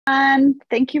And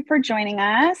thank you for joining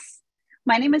us.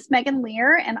 My name is Megan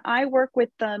Lear, and I work with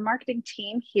the marketing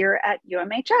team here at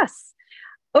UMHS.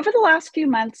 Over the last few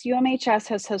months, UMHS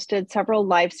has hosted several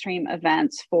live stream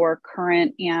events for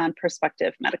current and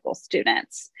prospective medical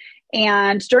students.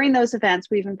 And during those events,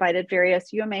 we've invited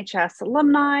various UMHS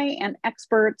alumni and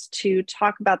experts to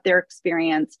talk about their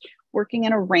experience working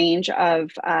in a range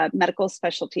of medical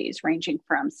specialties, ranging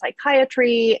from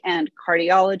psychiatry and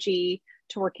cardiology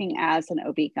to working as an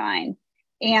OB-GYN.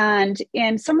 And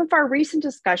in some of our recent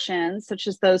discussions, such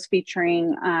as those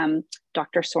featuring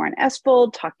Dr. Soren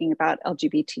Esfold talking about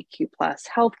LGBTQ plus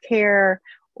healthcare,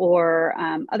 or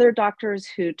other doctors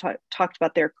who talked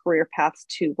about their career paths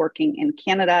to working in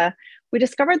Canada, we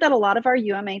discovered that a lot of our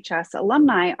UMHS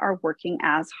alumni are working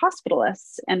as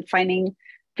hospitalists and finding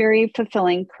very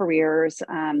fulfilling careers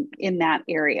in that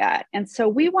area. And so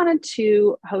we wanted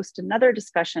to host another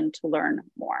discussion to learn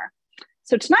more.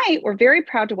 So tonight, we're very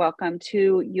proud to welcome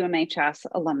two UMHS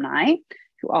alumni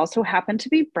who also happen to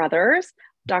be brothers,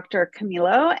 Dr.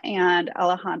 Camilo and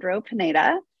Alejandro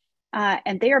Pineda.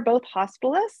 And they are both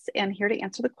hospitalists and here to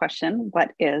answer the question,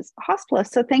 what is a hospitalist?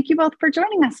 So thank you both for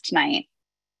joining us tonight.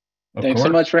 Thanks so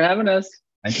much for having us.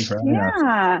 Thank you for having us.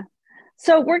 Yeah.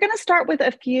 So we're going to start with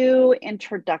a few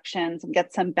introductions and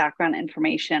get some background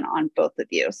information on both of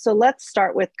you. So let's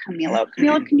start with Camilo.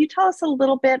 Camilo, can you tell us a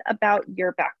little bit about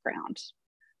your background?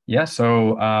 Yeah,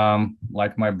 so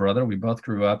like my brother, we both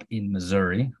grew up in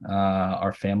Missouri.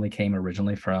 Our family came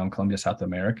originally from Colombia, South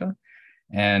America,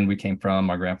 and we came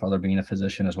from our grandfather being a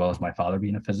physician as well as my father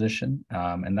being a physician.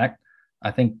 And that,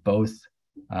 I think,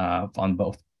 on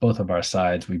both of our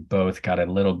sides, we both got a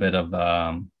little bit of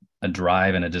a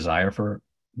drive and a desire for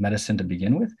medicine to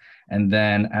begin with. And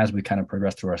then as we kind of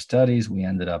progressed through our studies, we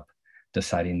ended up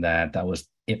deciding that that was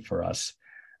it for us.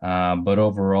 But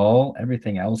overall,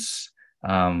 everything else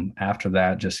after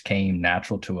that just came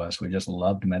natural to us. We just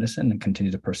loved medicine and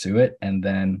continued to pursue it. And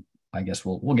then I guess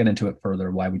we'll get into it further,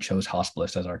 why we chose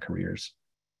hospitalist as our careers.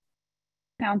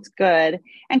 Sounds good.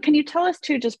 And can you tell us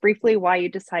too, just briefly, why you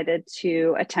decided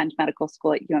to attend medical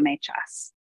school at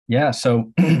UMHS? Yeah,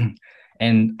 so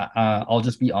and I'll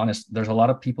just be honest, there's a lot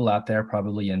of people out there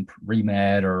probably in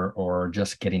pre-med or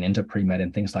just getting into pre-med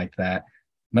and things like that.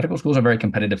 Medical school is a very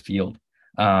competitive field.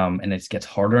 And it gets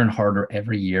harder and harder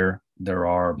every year. There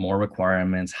are more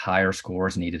requirements, higher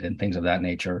scores needed, and things of that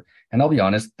nature. And I'll be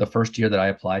honest, the first year that I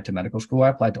applied to medical school, I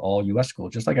applied to all US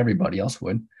schools, just like everybody else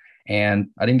would. And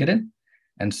I didn't get in.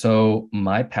 And so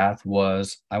my path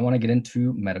was, I want to get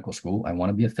into medical school. I want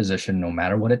to be a physician no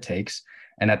matter what it takes.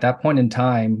 And at that point in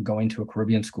time, going to a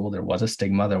Caribbean school, there was a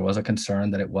stigma, there was a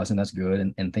concern that it wasn't as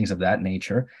good and things of that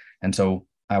nature. And so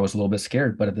I was a little bit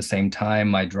scared, but at the same time,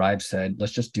 my drive said,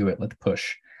 let's just do it. Let's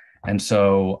push. And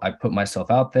so I put myself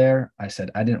out there. I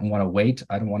said, I didn't want to wait.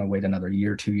 I don't want to wait another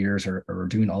year, 2 years, or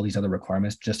doing all these other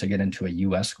requirements just to get into a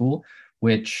US school,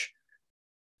 which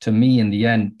to me in the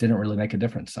end didn't really make a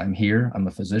difference. I'm here, I'm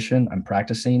a physician, I'm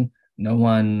practicing. No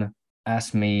one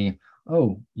asked me,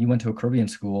 oh, you went to a Caribbean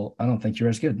school, I don't think you're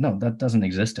as good. No, that doesn't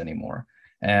exist anymore.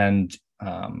 And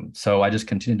so I just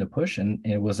continued to push, and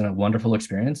it was a wonderful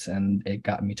experience, and it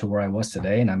got me to where I was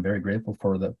today. And I'm very grateful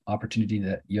for the opportunity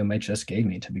that UMHS gave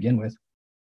me to begin with.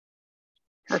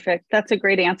 Perfect. That's a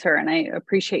great answer. And I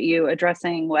appreciate you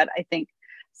addressing what I think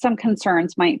some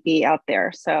concerns might be out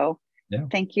there. So yeah.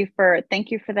 Thank you for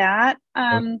that.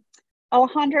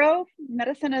 Alejandro,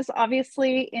 medicine is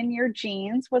obviously in your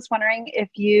genes. Was wondering if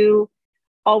you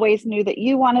always knew that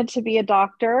you wanted to be a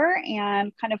doctor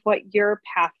and kind of what your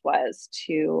path was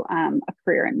to a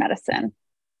career in medicine.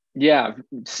 Yeah,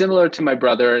 similar to my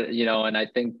brother, and I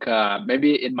think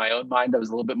maybe in my own mind, I was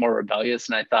a little bit more rebellious,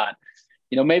 and I thought,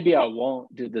 maybe I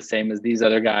won't do the same as these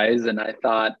other guys. And I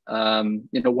thought,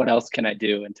 what else can I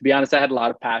do? And to be honest, I had a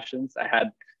lot of passions.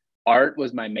 Art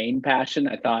was my main passion.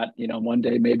 I thought, one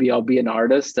day maybe I'll be an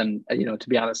artist. And, to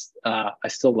be honest, I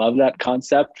still love that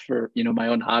concept for, my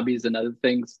own hobbies and other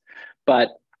things. But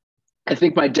I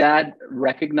think my dad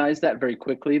recognized that very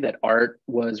quickly, that art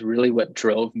was really what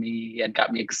drove me and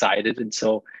got me excited. And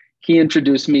so he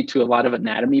introduced me to a lot of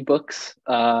anatomy books,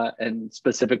 and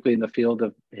specifically in the field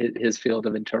of his field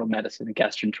of internal medicine and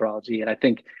gastroenterology. And I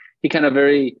think he kind of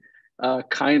very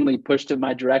kindly pushed in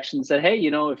my direction and said, hey,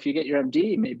 if you get your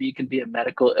MD, maybe you can be a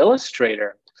medical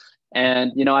illustrator.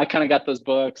 And, I kind of got those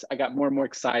books. I got more and more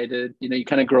excited. You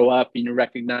kind of grow up and you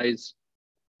recognize,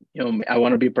 I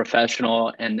want to be a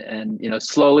professional, and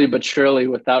slowly but surely,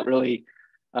 without really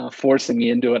forcing me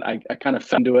into it, I kind of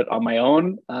fell into it on my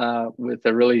own with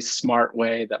a really smart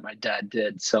way that my dad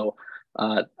did. So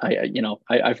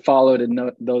I followed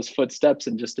in those footsteps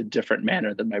in just a different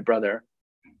manner than my brother.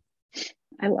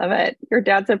 I love it. Your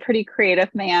dad's a pretty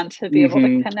creative man to be able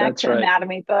to connect That's right.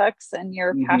 anatomy books and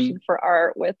your passion for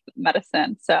art with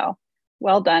medicine. So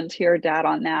well done to your dad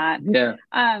on that. Yeah.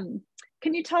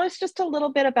 Can you tell us just a little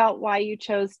bit about why you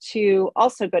chose to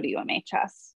also go to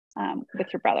UMHS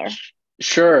with your brother?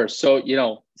 Sure. So,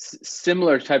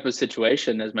 similar type of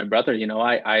situation as my brother,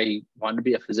 I wanted to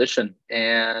be a physician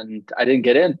and I didn't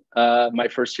get in my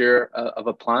first year of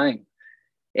applying.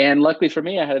 And luckily for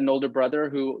me, I had an older brother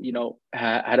who,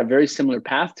 had a very similar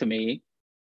path to me.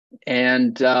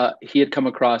 And he had come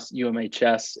across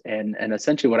UMHS. And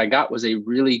essentially what I got was a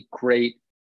really great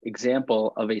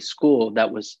example of a school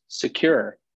that was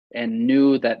secure and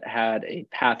knew that had a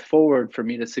path forward for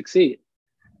me to succeed.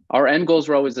 Our end goals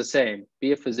were always the same: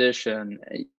 be a physician,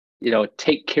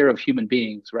 take care of human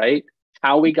beings, right?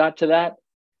 How we got to that,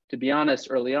 to be honest,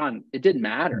 early on, it didn't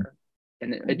matter.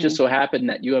 And it just so happened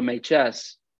that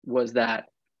UMHS was that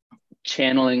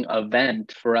channeling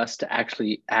event for us to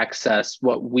actually access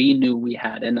what we knew we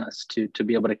had in us to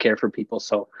be able to care for people.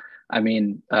 So,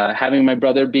 having my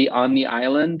brother be on the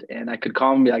island and I could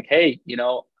call him and be like, hey,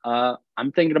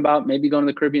 I'm thinking about maybe going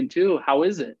to the Caribbean too. How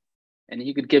is it? And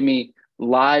he could give me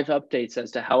live updates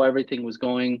as to how everything was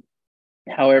going,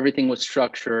 how everything was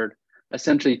structured,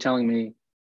 essentially telling me,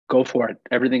 go for it.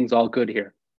 Everything's all good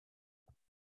here.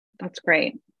 That's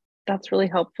great. That's really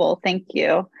helpful. Thank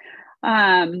you.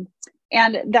 And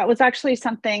that was actually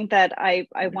something that I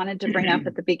wanted to bring up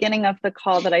at the beginning of the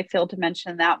call that I failed to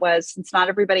mention. That was, since not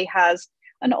everybody has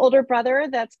an older brother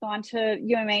that's gone to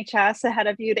UMHS ahead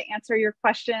of you to answer your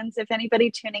questions. If anybody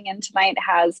tuning in tonight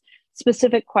has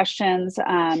specific questions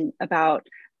about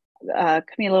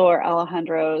Camilo or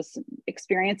Alejandro's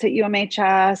experience at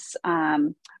UMHS,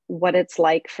 what it's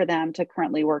like for them to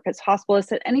currently work as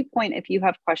hospitalists. At any point, if you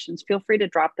have questions, feel free to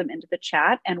drop them into the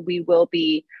chat and we will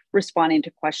be responding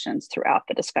to questions throughout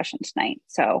the discussion tonight.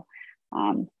 So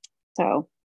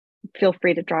feel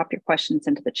free to drop your questions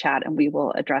into the chat and we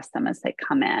will address them as they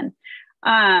come in.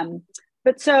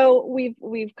 But so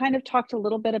we've kind of talked a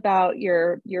little bit about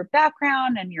your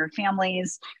background and your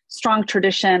family's strong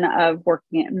tradition of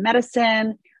working in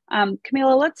medicine.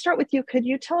 Camilo, let's start with you. Could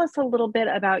you tell us a little bit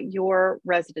about your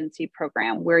residency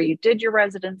program, where you did your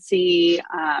residency,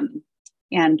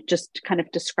 and just kind of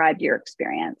describe your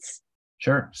experience?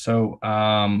 Sure. So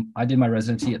I did my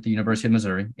residency at the University of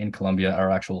Missouri in Columbia,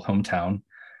 our actual hometown.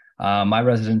 My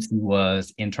residency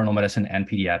was internal medicine and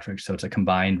pediatrics, so it's a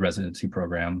combined residency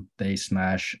program. They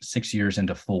smash 6 years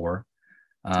into 4.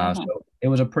 So it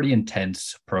was a pretty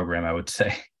intense program, I would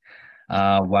say.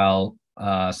 While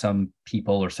some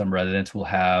people or some residents will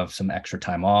have some extra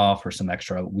time off or some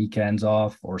extra weekends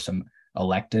off or some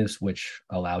electives, which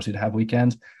allows you to have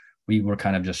weekends, we were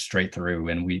kind of just straight through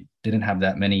and we didn't have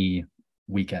that many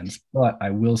weekends. But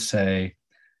I will say,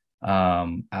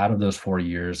 out of those 4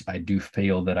 years, I do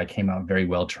feel that I came out very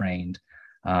well trained,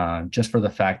 just for the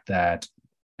fact that,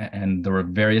 and there were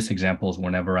various examples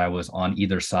whenever I was on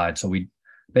either side. So we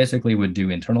basically would do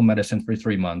internal medicine for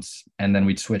 3 months, and then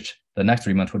we'd switch. The next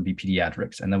 3 months would be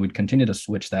pediatrics, and then we'd continue to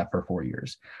switch that for 4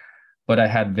 years. But I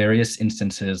had various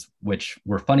instances which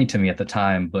were funny to me at the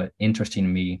time, but interesting to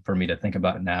me for me to think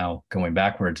about now going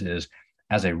backwards is,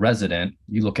 as a resident,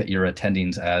 you look at your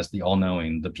attendings as the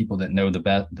all-knowing, the people that know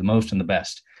the most and the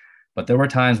best. But there were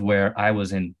times where I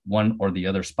was in one or the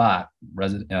other spot,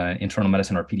 internal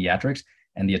medicine or pediatrics,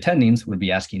 and the attendings would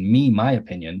be asking me my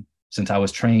opinion since I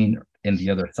was trained in the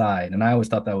other side. And I always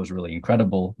thought that was really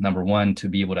incredible, number one, to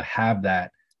be able to have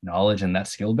that knowledge and that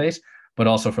skill base, but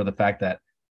also for the fact that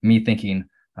me thinking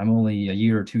I'm only a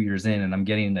year or 2 years in and I'm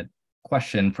getting a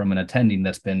question from an attending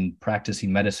that's been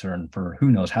practicing medicine for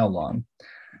who knows how long.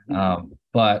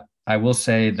 But I will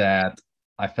say that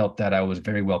I felt that I was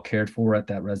very well cared for at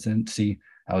that residency.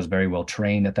 I was very well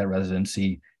trained at that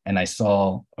residency, and I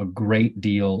saw a great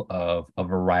deal of a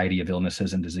variety of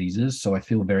illnesses and diseases. So I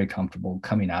feel very comfortable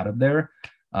coming out of there,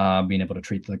 being able to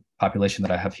treat the population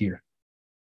that I have here.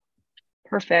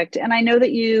 Perfect. And I know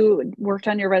that you worked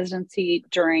on your residency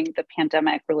during the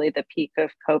pandemic, really the peak of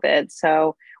COVID.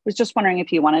 So I was just wondering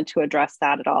if you wanted to address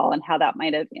that at all and how that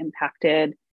might have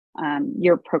impacted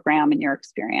your program and your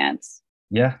experience.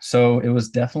 Yeah, so it was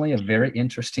definitely a very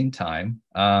interesting time.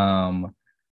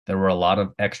 There were a lot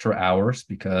of extra hours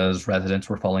because residents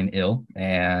were falling ill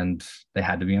and they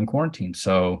had to be in quarantine.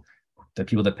 So the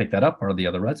people that pick that up are the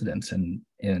other residents. And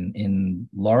in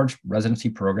large residency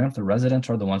programs, the residents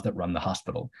are the ones that run the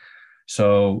hospital.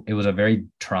 So it was a very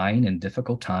trying and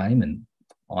difficult time and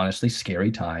honestly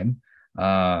scary time.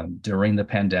 During the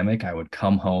pandemic, I would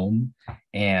come home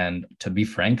and, to be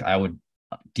frank, I would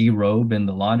derobe in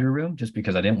the laundry room just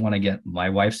because I didn't want to get my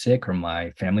wife sick or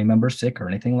my family member sick or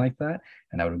anything like that.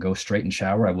 And I would go straight and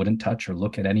shower. I wouldn't touch or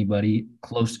look at anybody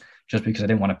close just because I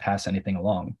didn't want to pass anything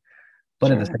along.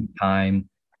 But at the same time,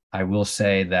 I will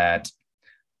say that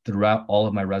throughout all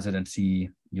of my residency,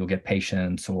 you'll get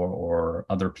patients or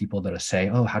other people that will say,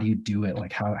 oh, how do you do it?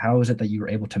 Like, how is it that you were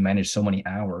able to manage so many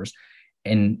hours?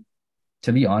 And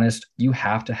to be honest, you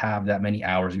have to have that many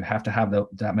hours. You have to have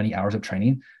that many hours of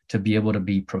training to be able to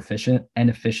be proficient and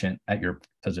efficient at your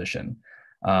position.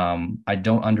 I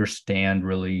don't understand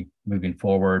really moving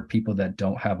forward, people that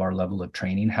don't have our level of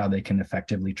training, how they can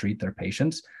effectively treat their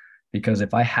patients. Because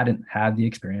if I hadn't had the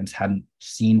experience, hadn't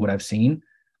seen what I've seen,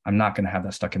 I'm not going to have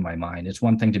that stuck in my mind. It's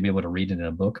one thing to be able to read it in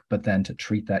a book, but then to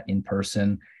treat that in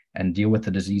person and deal with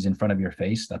the disease in front of your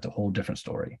face, that's a whole different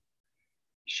story.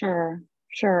 Sure,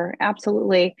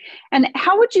 absolutely. And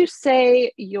how would you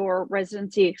say your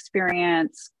residency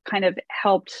experience kind of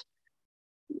helped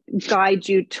guide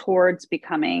you towards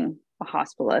becoming a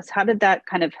hospitalist? How did that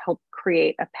kind of help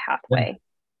create a pathway?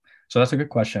 So that's a good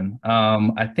question.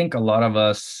 I think a lot of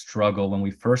us struggle when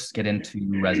we first get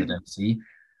into residency.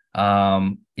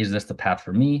 Is this the path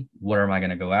for me? Where am I going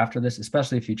to go after this?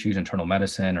 Especially if you choose internal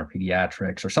medicine or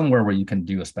pediatrics or somewhere where you can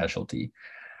do a specialty.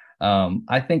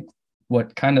 I think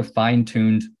what kind of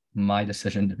fine-tuned my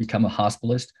decision to become a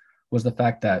hospitalist was the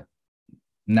fact that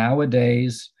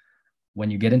nowadays,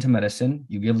 when you get into medicine,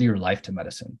 you give your life to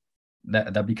medicine.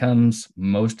 That becomes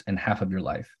most and half of your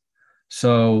life.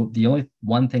 So the only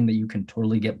one thing that you can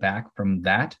totally get back from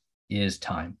that is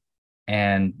time.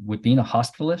 And with being a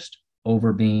hospitalist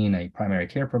over being a primary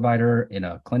care provider in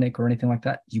a clinic or anything like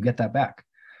that, you get that back.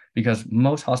 Because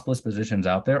most hospitalist positions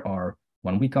out there are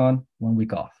 1 week on, 1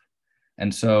 week off.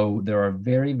 And so there are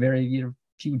very, very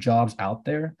few jobs out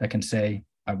there that can say,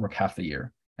 I work half the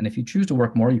year. And if you choose to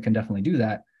work more, you can definitely do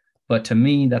that. But to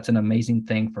me, that's an amazing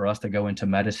thing for us to go into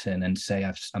medicine and say,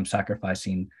 I'm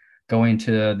sacrificing going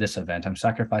to this event, I'm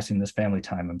sacrificing this family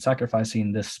time, I'm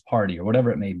sacrificing this party or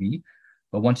whatever it may be.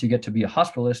 But once you get to be a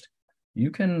hospitalist, you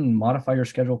can modify your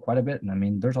schedule quite a bit. And I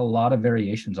mean, there's a lot of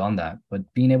variations on that, but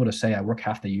being able to say I work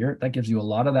half the year, that gives you a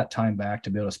lot of that time back to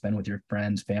be able to spend with your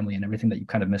friends, family, and everything that you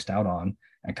kind of missed out on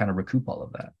and kind of recoup all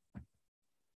of that.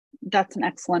 That's an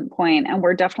excellent point. And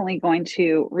we're definitely going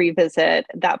to revisit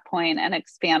that point and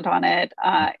expand on it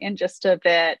in just a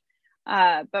bit.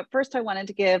 But first, I wanted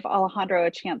to give Alejandro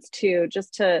a chance to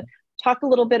talk a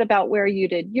little bit about where you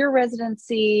did your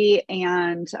residency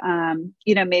and,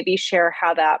 maybe share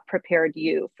how that prepared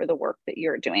you for the work that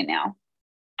you're doing now.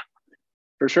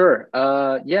 For sure.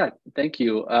 Yeah, thank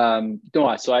you.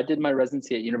 So I did my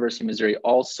residency at University of Missouri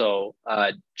also,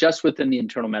 just within the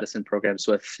internal medicine program.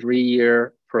 So a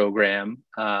 3-year program.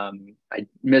 I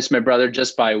missed my brother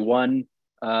just by 1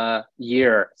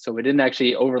 year. So we didn't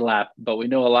actually overlap, but we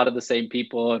know a lot of the same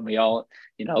people, and we all,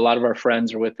 a lot of our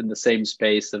friends are within the same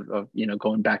space of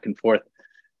going back and forth.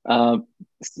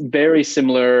 Very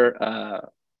similar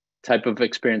type of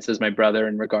experience as my brother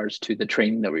in regards to the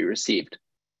training that we received.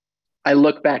 I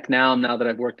look back now that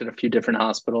I've worked at a few different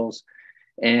hospitals,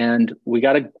 and we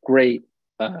got a great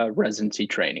residency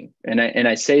training. And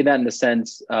I say that in the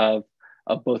sense of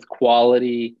both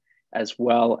quality as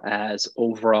well as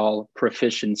overall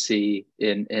proficiency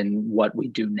in what we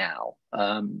do now.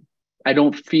 I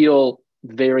don't feel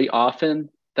very often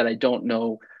that I don't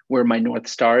know where my North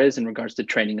Star is in regards to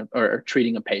training or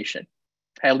treating a patient.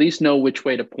 I at least know which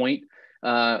way to point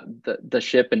the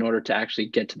ship in order to actually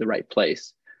get to the right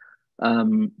place.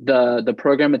 The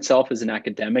program itself is an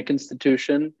academic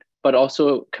institution, but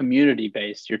also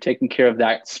community-based. You're taking care of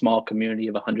that small community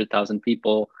of 100,000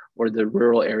 people or the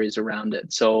rural areas around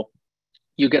it. So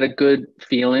you get a good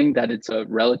feeling that it's a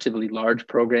relatively large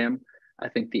program. I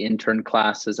think the intern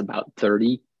class is about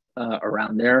 30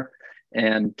 around there.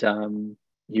 And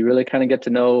you really kind of get to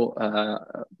know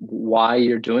why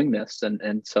you're doing this.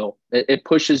 And so it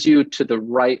pushes you to the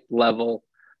right level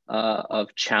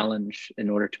of challenge in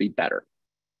order to be better.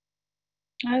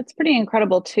 It's pretty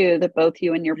incredible too that both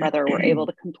you and your brother were able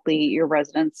to complete your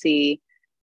residency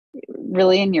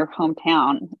really in your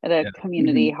hometown at a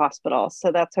community hospital.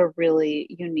 So that's a really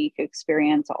unique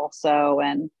experience also,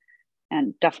 and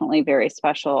definitely very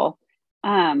special.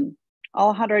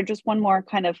 Alejandro, just one more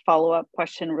kind of follow-up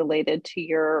question related to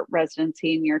your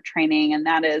residency and your training, and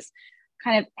that is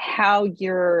kind of how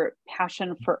your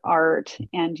passion for art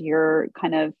and your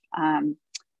kind of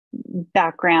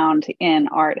background in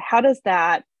art, how does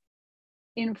that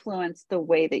influence the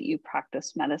way that you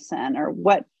practice medicine, or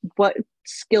what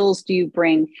skills do you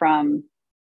bring from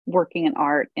working in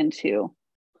art into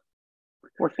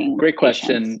working? Great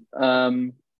question.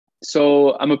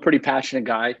 So I'm a pretty passionate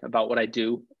guy about what I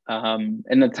do.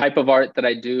 And the type of art that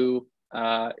I do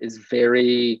is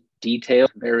very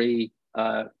detailed, very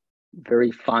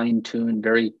fine-tuned,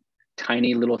 very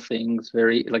tiny little things,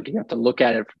 very like you have to look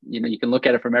at it, you can look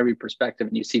at it from every perspective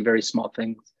and you see very small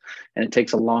things, and it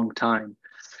takes a long time.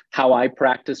 How I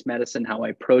practice medicine, how I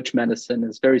approach medicine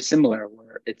is very similar,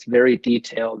 where it's very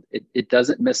detailed. It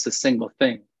doesn't miss a single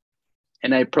thing.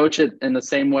 And I approach it in the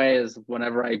same way as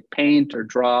whenever I paint or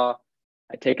draw.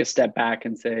 I take a step back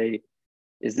and say,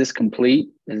 is this complete?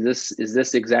 Is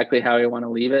this exactly how I want to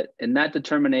leave it? And that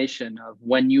determination of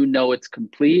when you know it's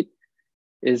complete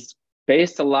is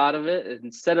based a lot of it,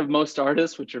 instead of most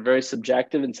artists, which are very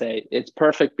subjective and say it's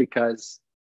perfect because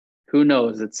who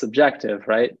knows, it's subjective,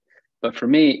 right? But for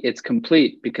me, it's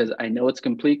complete because I know it's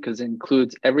complete because it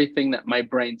includes everything that my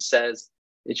brain says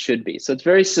it should be. So it's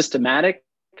very systematic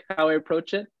how I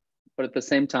approach it, but at the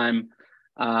same time,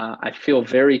 I feel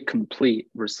very complete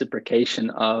reciprocation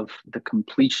of the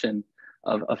completion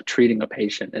of treating a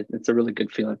patient. It's a really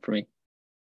good feeling for me.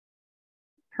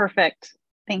 Perfect.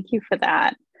 Thank you for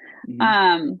that.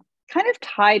 Mm-hmm. Kind of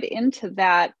tied into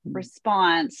that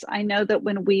response, I know that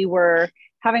when we were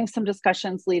having some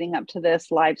discussions leading up to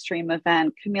this live stream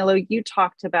event, Camilo, you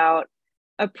talked about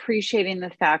appreciating the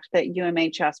fact that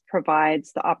UMHS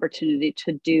provides the opportunity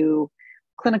to do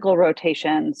clinical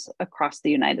rotations across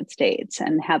the United States,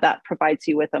 and how that provides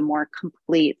you with a more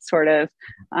complete sort of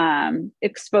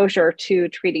exposure to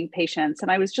treating patients. And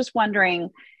I was just wondering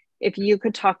if you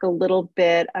could talk a little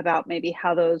bit about maybe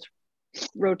how those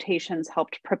rotations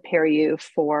helped prepare you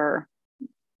for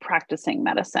practicing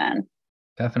medicine.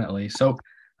 Definitely. So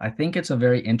I think it's a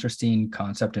very interesting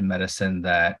concept in medicine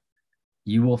that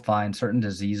you will find certain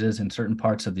diseases in certain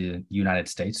parts of the United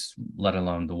States, let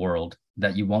alone the world,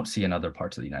 that you won't see in other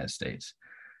parts of the United States.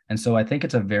 And so I think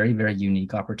it's a very, very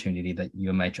unique opportunity that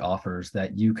UMH offers,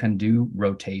 that you can do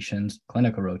rotations,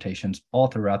 clinical rotations, all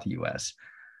throughout the US.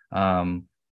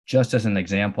 Just as an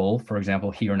example, for example,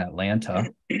 here in Atlanta,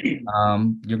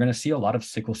 you're going to see a lot of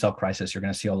sickle cell crisis. You're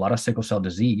going to see a lot of sickle cell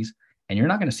disease, and you're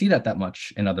not going to see that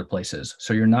much in other places.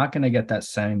 So you're not going to get that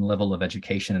same level of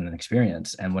education and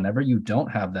experience. And whenever you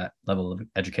don't have that level of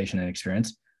education and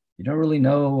experience, you don't really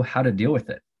know how to deal with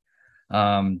it.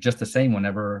 Just the same,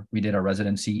 whenever we did our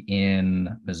residency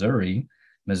in Missouri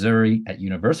at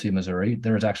University of Missouri,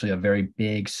 there was actually a very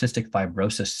big cystic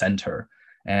fibrosis center.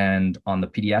 And on the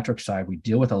pediatric side, we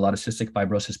deal with a lot of cystic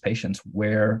fibrosis patients,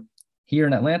 where here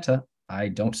in Atlanta, I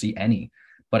don't see any,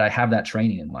 but I have that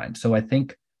training in mind. So I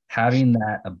think having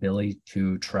that ability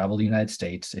to travel the United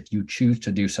States, if you choose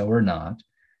to do so or not,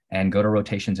 and go to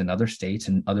rotations in other states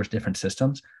and other different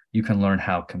systems, you can learn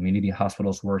how community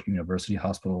hospitals work, university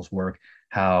hospitals work,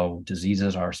 how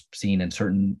diseases are seen in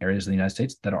certain areas of the United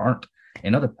States that aren't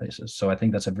in other places. So I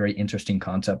think that's a very interesting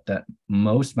concept that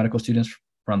most medical students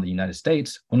from the United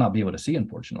States will not be able to see,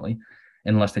 unfortunately,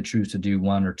 unless they choose to do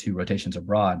 1 or 2 rotations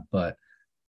abroad. But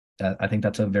I think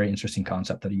that's a very interesting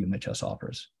concept that UMHS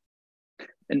offers.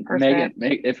 And Megan,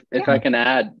 if I can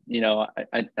add,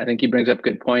 I think he brings up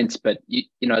good points, but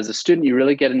as a student, you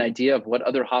really get an idea of what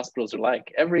other hospitals are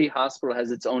like. Every hospital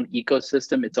has its own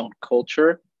ecosystem, its own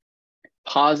culture,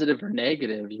 positive or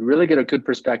negative. You really get a good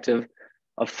perspective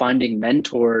of finding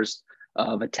mentors,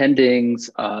 of attendings,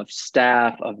 of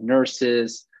staff, of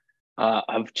nurses,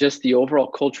 of just the overall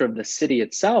culture of the city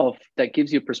itself, that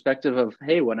gives you a perspective of,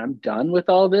 hey, when I'm done with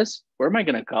all this, where am I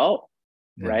going to go?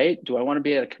 Yeah. Right? Do I want to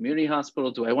be at a community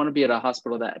hospital? Do I want to be at a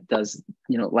hospital that does,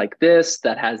 like this,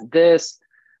 that has this?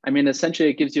 I mean, essentially,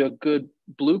 it gives you a good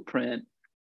blueprint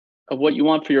of what you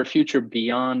want for your future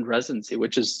beyond residency,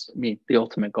 which is, the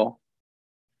ultimate goal.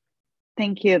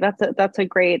 Thank you. That's a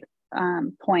great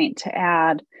point to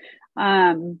add.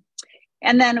 And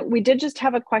then we did just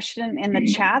have a question in the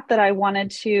chat that I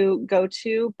wanted to go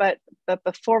to, but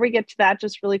before we get to that,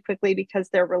 just really quickly, because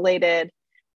they're related,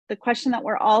 the question that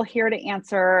we're all here to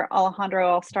answer, Alejandro,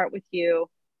 I'll start with you.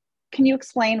 Can you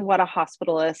explain what a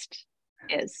hospitalist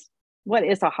is? What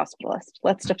is a hospitalist?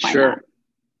 Let's define that.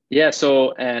 Yeah.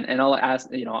 So, and I'll ask,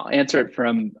 I'll answer it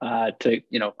from,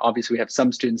 obviously we have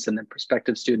some students and then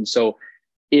prospective students. So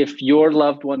if your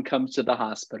loved one comes to the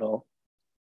hospital,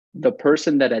 the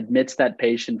person that admits that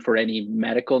patient for any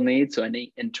medical needs, so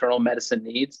any internal medicine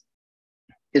needs,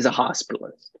 is a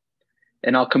hospitalist.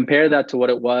 And I'll compare that to what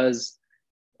it was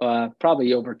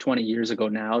probably over 20 years ago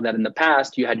now, that in the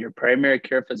past you had your primary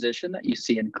care physician that you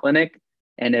see in clinic.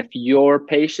 And if your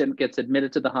patient gets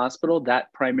admitted to the hospital,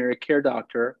 that primary care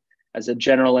doctor, as a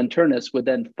general internist, would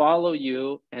then follow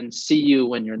you and see you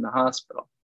when you're in the hospital.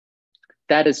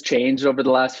 That has changed over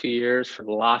the last few years for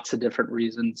lots of different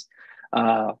reasons.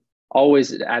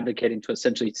 always advocating to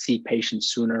essentially see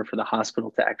patients sooner, for the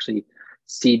hospital to actually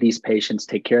see these patients,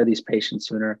 take care of these patients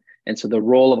sooner. And so the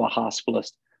role of a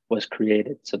hospitalist was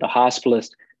created. So the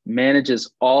hospitalist manages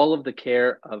all of the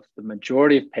care of the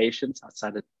majority of patients,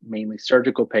 outside of mainly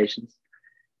surgical patients,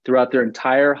 throughout their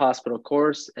entire hospital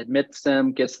course, admits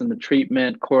them, gets them the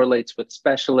treatment, correlates with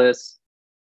specialists,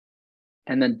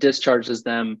 and then discharges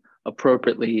them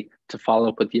appropriately to follow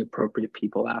up with the appropriate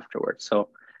people afterwards. So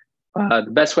the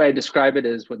best way I describe it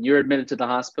is, when you're admitted to the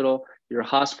hospital, your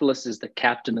hospitalist is the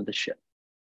captain of the ship.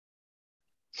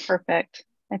 Perfect.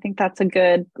 I think that's a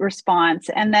good response.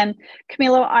 And then,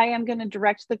 Camilo, I am going to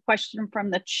direct the question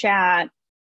from the chat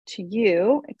to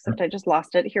you, except I just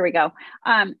lost it. Here we go.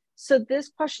 So this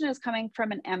question is coming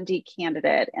from an MD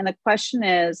candidate. And the question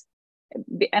is,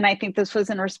 and I think this was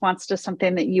in response to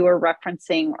something that you were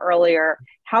referencing earlier,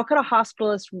 how could a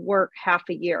hospitalist work half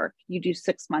a year? You do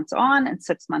 6 months on and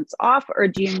 6 months off, or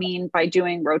do you mean by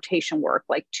doing rotation work,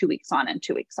 like 2 weeks on and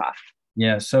 2 weeks off?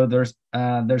 Yeah, so there's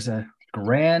a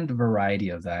grand variety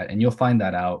of that, and you'll find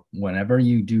that out whenever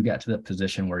you do get to the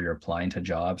position where you're applying to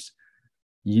jobs.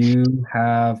 You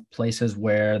have places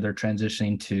where they're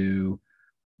transitioning to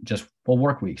just full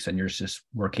work weeks, and you're just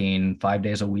working 5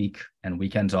 days a week and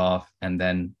weekends off, and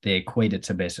then they equate it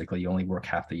to basically you only work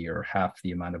half the year, or half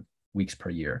the amount of weeks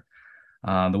per year.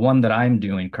 The one that I'm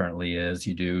doing currently is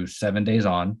you do 7 days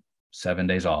on, 7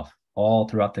 days off, all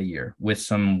throughout the year, with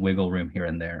some wiggle room here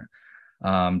and there.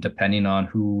 Depending on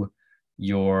who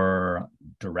your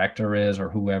director is, or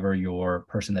whoever your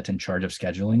person that's in charge of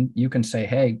scheduling, you can say,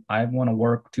 hey, I want to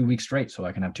work 2 weeks straight so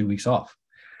I can have 2 weeks off.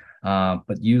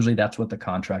 But usually that's what the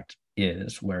contract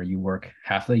is, where you work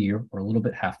half the year, or a little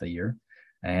bit half the year.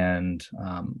 And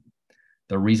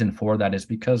the reason for that is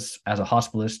because as a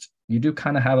hospitalist, you do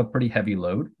kind of have a pretty heavy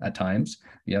load at times.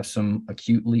 You have some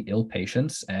acutely ill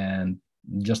patients. And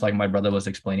just like my brother was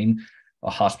explaining, a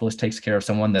hospitalist takes care of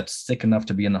someone that's sick enough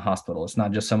to be in the hospital. It's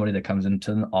not just somebody that comes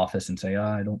into an office and say,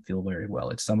 I don't feel very well.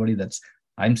 It's somebody that's,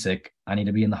 I'm sick, I need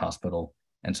to be in the hospital.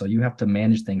 And so you have to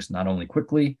manage things not only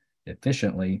quickly,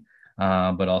 efficiently,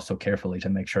 but also carefully to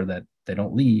make sure that they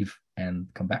don't leave and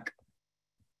come back.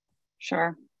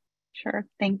 Sure.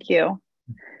 Thank you.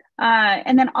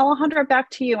 And then Alejandro, back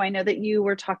to you. I know that you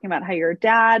were talking about how your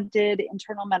dad did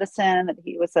internal medicine, that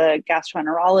he was a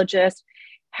gastroenterologist.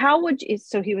 How would you,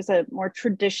 so he was a more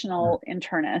traditional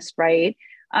internist, right?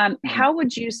 How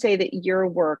would you say that your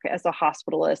work as a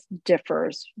hospitalist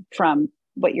differs from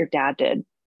what your dad did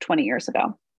 20 years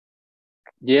ago?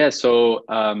 Yeah, so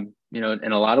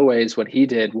in a lot of ways, what he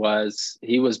did was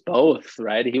he was both,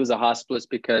 right? He was a hospitalist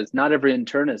because not every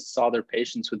internist saw their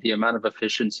patients with the amount of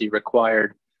efficiency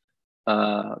required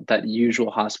that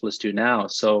usual hospitalists do now.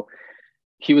 So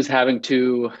he was having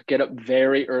to get up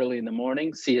very early in the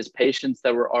morning, see his patients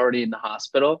that were already in the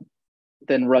hospital,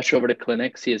 then rush over to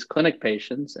clinic, see his clinic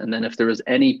patients. And then if there was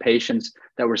any patients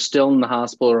that were still in the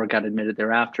hospital or got admitted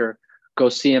thereafter, go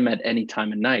see him at any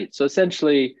time of night. So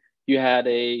essentially, you had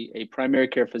a primary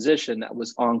care physician that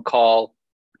was on call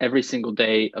every single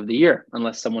day of the year,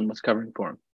 unless someone was covering for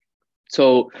him.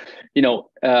 So,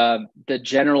 the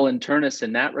general internist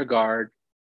in that regard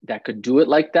that could do it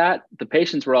like that, the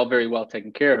patients were all very well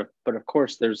taken care of. But of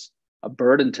course, there's a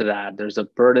burden to that. There's a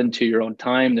burden to your own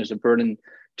time. There's a burden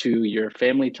to your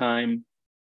family time.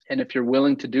 And if you're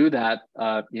willing to do that,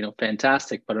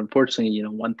 fantastic. But unfortunately,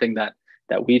 one thing that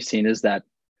we've seen is that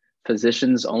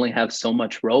physicians only have so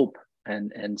much rope.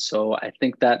 And so I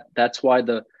think that's why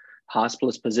the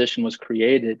hospitalist position was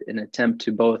created, in an attempt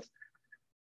to both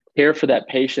care for that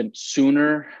patient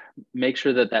sooner, make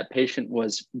sure that patient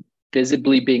was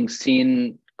visibly being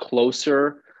seen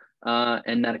closer,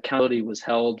 and that accountability was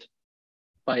held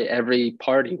by every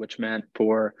party, which meant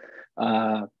for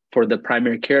the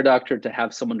primary care doctor to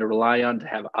have someone to rely on, to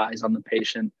have eyes on the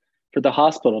patient, for the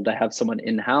hospital to have someone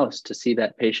in-house to see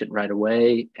that patient right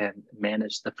away and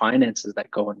manage the finances that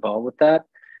go involved with that.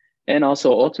 And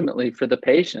also ultimately for the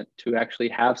patient to actually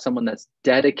have someone that's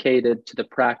dedicated to the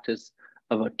practice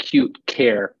of acute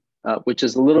care, which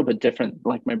is a little bit different,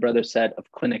 like my brother said,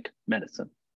 of clinic medicine.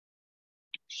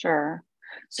 Sure.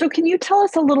 So can you tell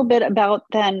us a little bit about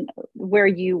then where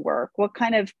you work? What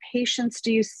kind of patients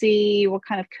do you see? What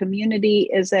kind of community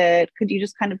is it? Could you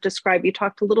just kind of describe, you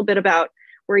talked a little bit about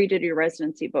where you did your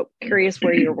residency, but curious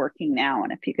where you're working now,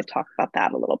 and if you could talk about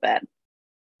that a little bit.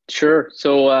 Sure.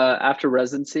 So after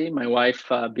residency, my wife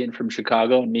being from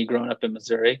Chicago and me growing up in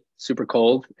Missouri, super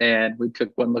cold, and we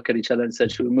took one look at each other and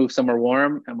said, should we move somewhere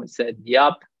warm? And we said,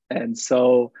 yup. And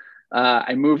so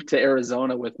I moved to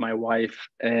Arizona with my wife,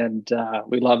 and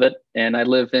we love it. And I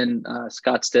live in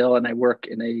Scottsdale, and I work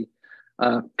in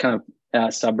a kind of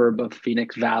suburb of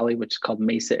Phoenix Valley, which is called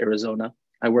Mesa, Arizona.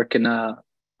 I work in a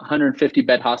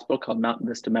 150-bed hospital called Mountain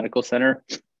Vista Medical Center.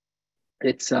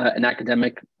 It's an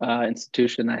academic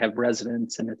institution. I have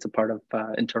residents, and it's a part of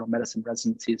internal medicine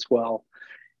residency as well.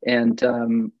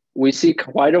 And we see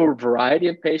quite a variety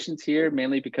of patients here,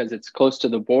 mainly because it's close to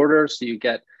the border. So you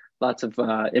get lots of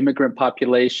immigrant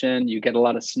population. You get a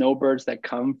lot of snowbirds that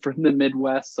come from the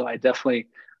Midwest. So I definitely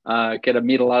get to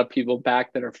meet a lot of people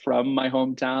back that are from my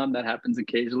hometown. That happens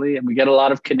occasionally. And we get a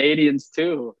lot of Canadians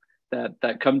too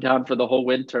that come down for the whole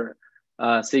winter.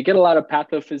 So you get a lot of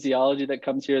pathophysiology that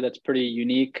comes here that's pretty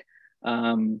unique.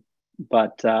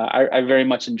 But I very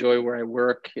much enjoy where I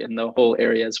work in the whole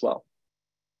area as well.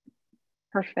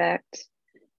 Perfect.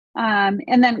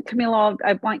 And then Camilo,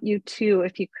 I want you to,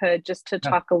 if you could, just to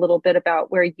talk a little bit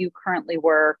about where you currently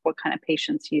work, what kind of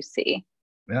patients you see.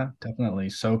 Yeah, definitely.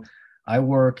 So I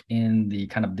work in the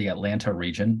kind of the Atlanta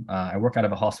region. I work out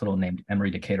of a hospital named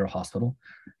Emory Decatur Hospital.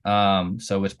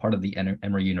 So it's part of the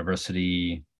Emory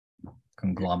University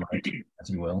conglomerate,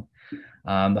 as you will.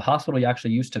 The hospital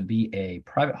actually used to be a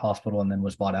private hospital and then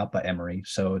was bought out by Emory.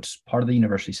 So it's part of the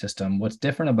university system. What's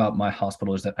different about my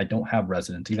hospital is that I don't have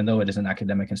residents, even though it is an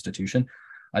academic institution.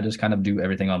 I just kind of do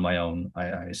everything on my own.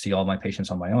 I see all my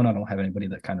patients on my own. I don't have anybody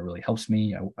that kind of really helps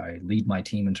me. I lead my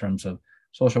team in terms of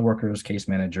social workers, case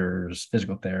managers,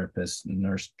 physical therapists,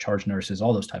 charge nurses,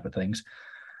 all those type of things.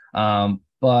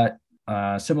 But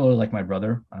similar like my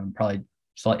brother, I'm probably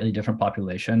slightly different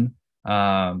population.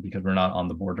 Because we're not on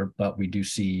the border, but we do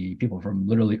see people from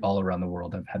literally all around the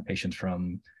world. I've had patients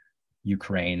from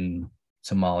Ukraine,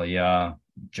 Somalia,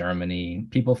 Germany,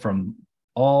 people from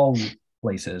all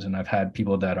places. And I've had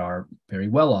people that are very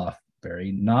well off,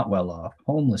 very not well off,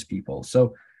 homeless people.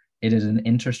 So it is an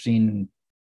interesting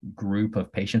group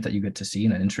of patients that you get to see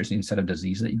and an interesting set of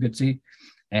disease that you get to see.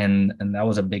 And that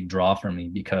was a big draw for me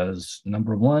because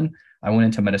number one, I went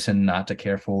into medicine not to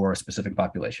care for a specific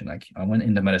population. I went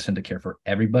into medicine to care for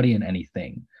everybody and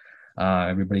anything.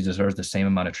 Everybody deserves the same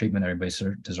amount of treatment. Everybody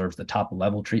deserves the top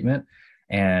level treatment.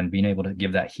 And being able to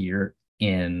give that here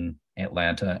in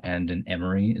Atlanta and in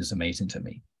Emory is amazing to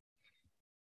me.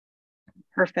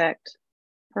 Perfect.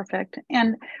 Perfect.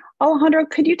 And Alejandro,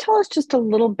 could you tell us just a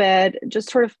little bit, just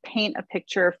sort of paint a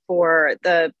picture for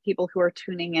the people who are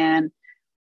tuning in,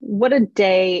 what a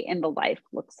day in the life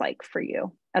looks like for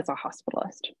you as a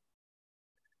hospitalist?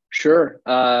 Sure.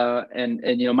 And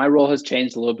you know, my role has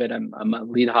changed a little bit. I'm a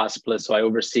lead hospitalist, so I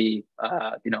oversee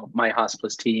my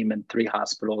hospice team and 3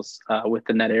 hospitals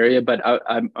within that area. But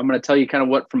I'm going to tell you kind of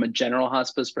what, from a general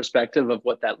hospice perspective, of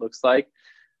what that looks like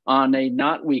on a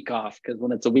not week off, because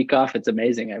when it's a week off, it's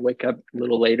amazing. I wake up a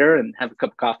little later and have a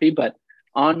cup of coffee. But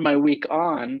on my week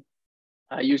on,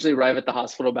 I usually arrive at the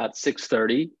hospital about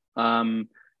 6:30.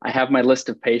 I have my list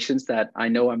of patients that I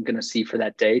know I'm going to see for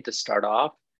that day to start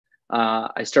off.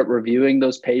 I start reviewing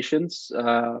those patients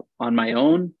on my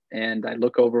own, and I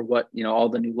look over what, all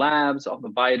the new labs, all the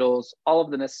vitals, all of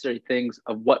the necessary things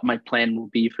of what my plan will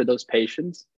be for those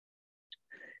patients.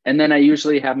 And then I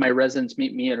usually have my residents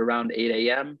meet me at around 8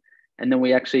 a.m. And then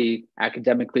we actually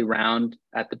academically round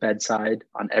at the bedside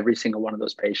on every single one of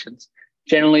those patients,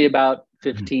 generally about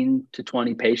 15 to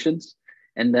 20 patients.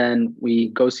 And then we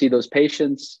go see those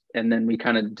patients, and then we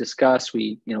kind of discuss,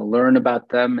 we learn about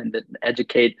them and then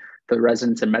educate the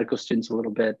residents and medical students a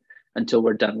little bit until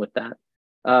we're done with that.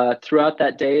 Throughout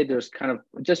that day, there's kind of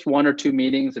just 1 or 2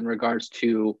 meetings in regards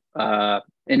to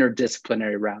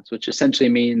interdisciplinary routes, which essentially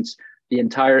means the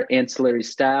entire ancillary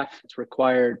staff is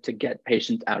required to get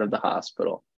patients out of the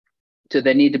hospital. So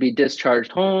they need to be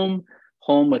discharged home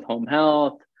with home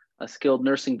health, a skilled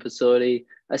nursing facility,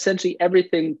 essentially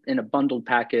everything in a bundled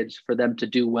package for them to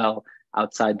do well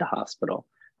outside the hospital.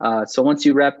 So once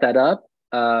you wrap that up,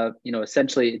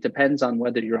 essentially it depends on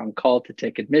whether you're on call to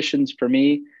take admissions. For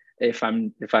me, if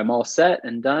I'm all set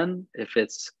and done, if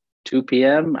it's 2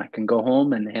 p.m., I can go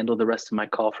home and handle the rest of my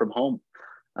call from home.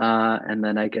 And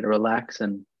then I get to relax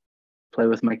and play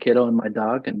with my kiddo and my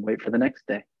dog and wait for the next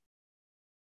day.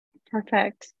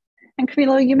 Perfect. And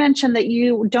Camilo, you mentioned that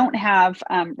you don't have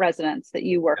residents that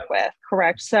you work with,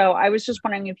 correct? So I was just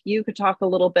wondering if you could talk a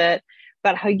little bit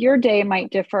about how your day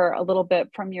might differ a little bit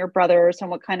from your brother's and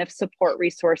what kind of support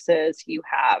resources you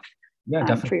have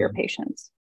for your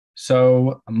patients.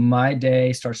 So my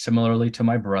day starts similarly to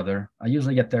my brother. I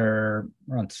usually get there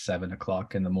around 7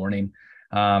 o'clock in the morning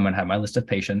and have my list of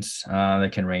patients. They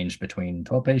can range between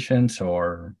 12 patients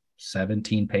or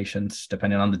 17 patients,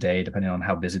 depending on the day, depending on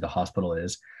how busy the hospital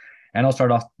is. And I'll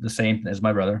start off the same as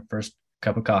my brother. First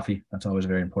cup of coffee. That's always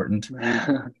very important.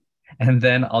 And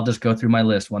then I'll just go through my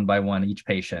list one by one, each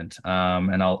patient.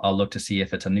 And I'll look to see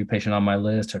if it's a new patient on my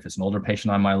list or if it's an older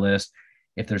patient on my list,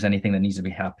 if there's anything that needs to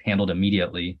be handled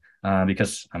immediately,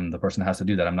 because I'm the person that has to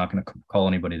do that. I'm not going to call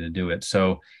anybody to do it.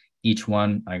 So each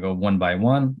one, I go one by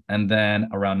one. And then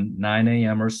around 9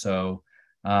 a.m. or so,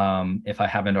 if I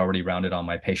haven't already rounded on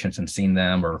my patients and seen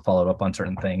them or followed up on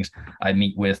certain things, I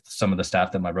meet with some of the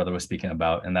staff that my brother was speaking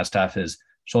about. And that staff is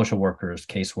social workers,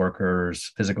 case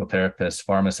workers, physical therapists,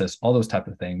 pharmacists, all those type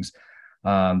of things.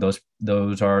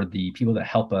 Those are the people that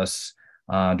help us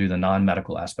do the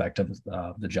non-medical aspect of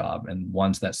the job, and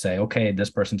ones that say, okay, this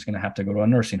person's going to have to go to a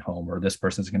nursing home, or this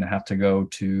person's going to have to go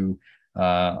to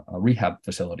a rehab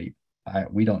facility.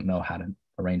 We don't know how to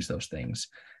arrange those things.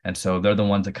 And so they're the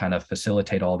ones that kind of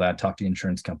facilitate all that, talk to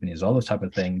insurance companies, all those type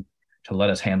of things to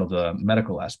let us handle the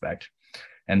medical aspect.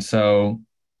 And so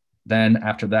then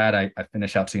after that, I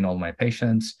finish out seeing all my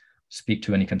patients, speak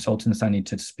to any consultants I need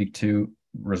to speak to,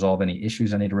 resolve any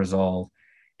issues I need to resolve.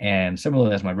 And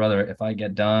similarly as my brother, if I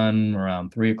get done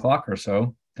around 3 o'clock or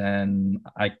so, then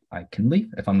I can leave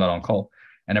if I'm not on call,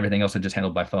 and everything else is just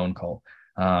handled by phone call.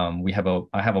 I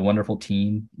have a wonderful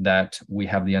team that we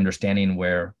have the understanding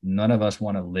where none of us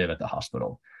want to live at the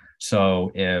hospital.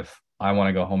 So if I want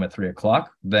to go home at 3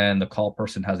 o'clock, then the call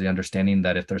person has the understanding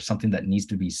that if there's something that needs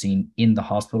to be seen in the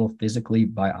hospital physically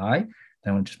by eye,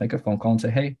 then we'll just make a phone call and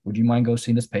say, hey, would you mind go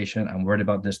seeing this patient? I'm worried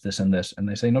about this, this, and this. And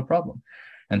they say, no problem.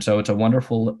 And so it's a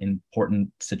wonderful,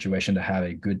 important situation to have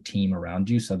a good team around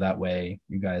you. So that way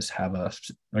you guys have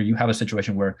a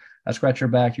situation where I scratch your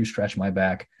back, you scratch my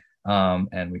back,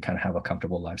 and we kind of have a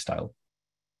comfortable lifestyle.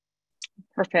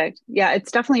 Perfect. Yeah,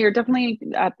 you're definitely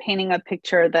painting a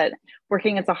picture that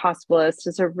working as a hospitalist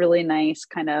is a really nice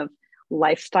kind of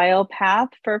lifestyle path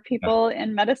for people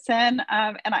in medicine.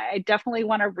 And I definitely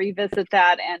want to revisit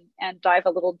that and dive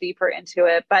a little deeper into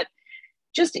it. But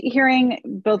just hearing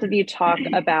both of you talk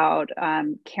about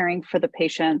caring for the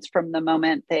patients from the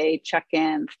moment they check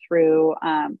in through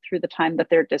the time that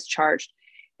they're discharged,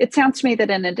 it sounds to me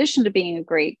that in addition to being a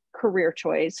great career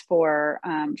choice for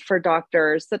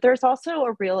doctors, that there's also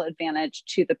a real advantage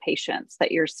to the patients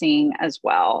that you're seeing as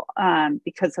well,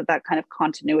 because of that kind of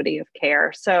continuity of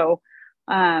care. So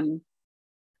I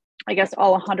guess,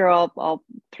 Alejandro, I'll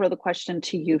throw the question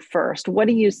to you first. What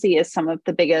do you see as some of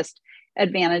the biggest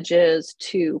advantages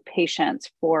to patients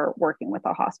for working with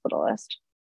a hospitalist?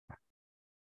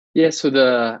 Yeah, so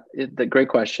the great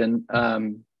question.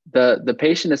 The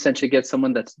patient essentially gets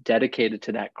someone that's dedicated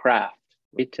to that craft.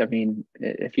 Right? I mean,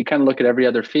 if you kind of look at every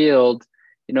other field,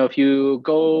 if you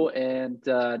go and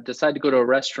decide to go to a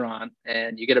restaurant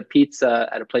and you get a pizza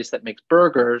at a place that makes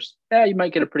burgers, you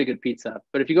might get a pretty good pizza.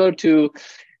 But if you go to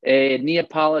a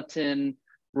Neapolitan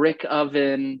brick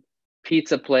oven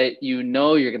pizza plate, you're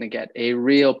going to get a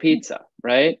real pizza,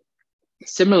 right?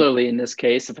 Similarly, in this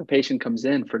case, if a patient comes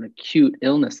in for an acute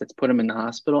illness that's put them in the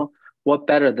hospital, what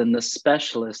better than the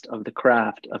specialist of the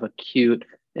craft of acute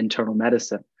internal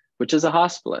medicine, which is a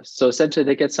hospitalist. So essentially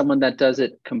they get someone that does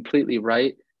it completely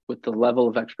right with the level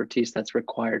of expertise that's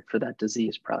required for that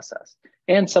disease process,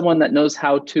 and someone that knows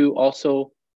how to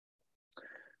also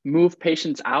move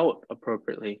patients out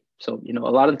appropriately. So, a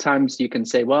lot of times you can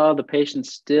say, well, the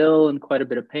patient's still in quite a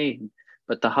bit of pain,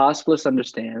 but the hospitalist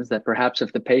understands that perhaps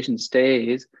if the patient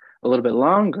stays a little bit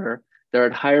longer, they're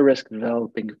at higher risk of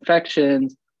developing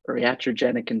infections or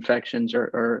iatrogenic infections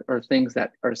or things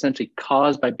that are essentially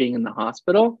caused by being in the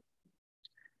hospital.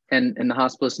 And the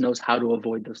hospitalist knows how to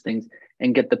avoid those things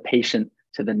and get the patient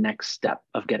to the next step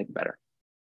of getting better.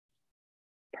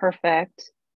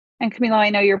 Perfect. And Camilo, I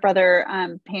know your brother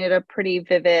painted a pretty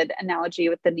vivid analogy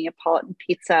with the Neapolitan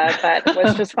pizza, but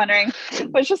was just wondering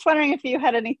if you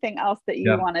had anything else that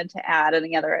you wanted to add,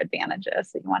 any other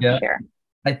advantages that you want to share.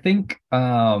 I think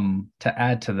to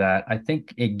add to that, I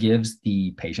think it gives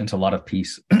the patients a lot of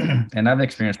peace. And I've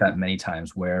experienced that many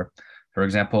times where, for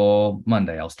example,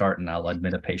 Monday, I'll start and I'll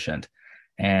admit a patient.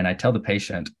 And I tell the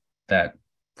patient that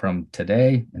from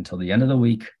today until the end of the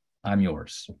week, I'm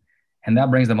yours. And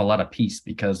that brings them a lot of peace,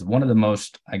 because one of the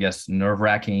most, I guess,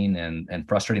 nerve-wracking and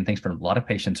frustrating things for a lot of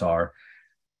patients are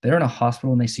they're in a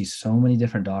hospital and they see so many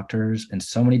different doctors and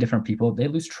so many different people, they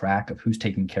lose track of who's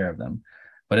taking care of them.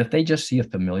 But if they just see a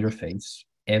familiar face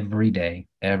every day,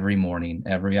 every morning,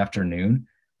 every afternoon,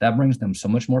 that brings them so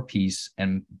much more peace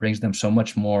and brings them so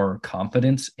much more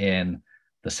confidence in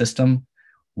the system,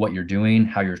 what you're doing,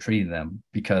 how you're treating them.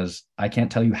 Because I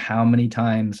can't tell you how many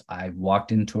times I've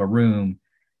walked into a room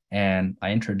and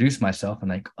I introduce myself and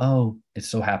like, oh, it's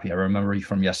so happy. I remember you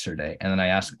from yesterday. And then I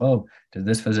ask, oh, did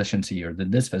this physician see you or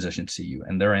did this physician see you?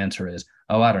 And their answer is,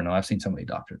 oh, I don't know. I've seen so many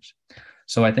doctors.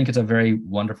 So I think it's a very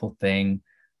wonderful thing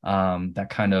that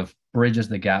kind of bridges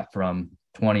the gap from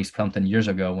 20 something years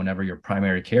ago, whenever your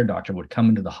primary care doctor would come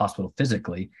into the hospital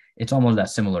physically. It's almost that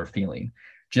similar feeling,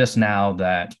 just now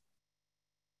that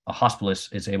a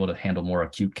hospitalist is able to handle more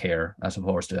acute care as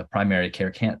opposed to a primary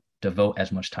care can't devote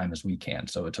as much time as we can.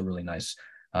 So it's a really nice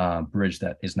bridge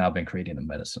that is now been created in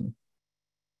medicine.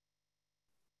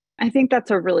 I think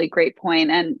that's a really great point.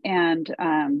 And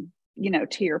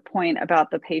to your point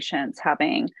about the patients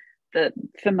having the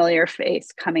familiar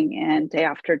face coming in day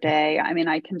after day. I mean,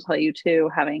 I can tell you too,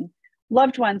 having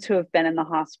loved ones who have been in the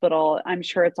hospital, I'm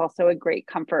sure it's also a great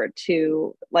comfort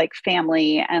to like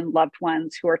family and loved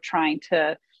ones who are trying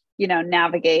to,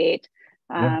 navigate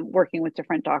working with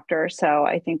different doctors. So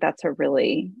I think that's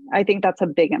a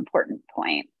big important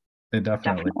point.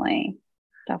 Definitely.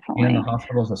 Being in the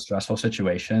hospital is a stressful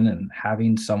situation, and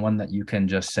having someone that you can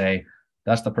just say,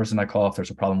 that's the person I call if there's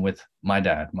a problem with my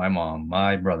dad, my mom,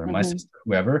 my brother, my sister,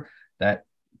 whoever, that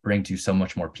brings you so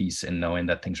much more peace in knowing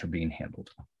that things are being handled.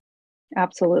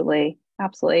 Absolutely.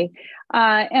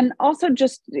 And also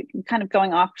just kind of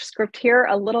going off script here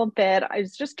a little bit, I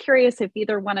was just curious if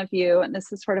either one of you, and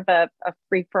this is sort of a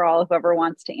free for all, whoever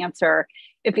wants to answer,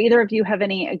 if either of you have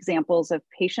any examples of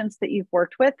patients that you've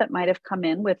worked with that might have come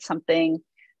in with something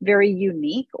very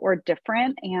unique or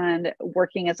different, and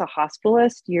working as a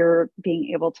hospitalist, you're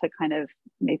being able to kind of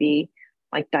maybe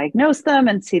like diagnose them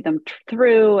and see them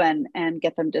through and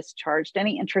get them discharged.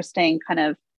 Any interesting kind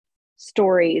of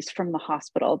stories from the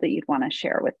hospital that you'd want to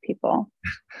share with people?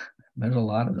 There's a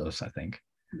lot of those, I think.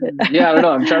 Yeah, I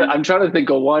don't know. I'm trying to think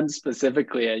of one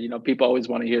specifically. People always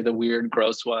want to hear the weird,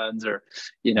 gross ones, or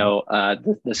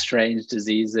the strange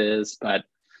diseases. But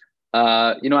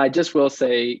I just will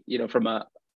say, from a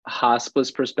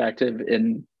hospice perspective,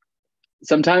 in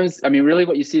sometimes, really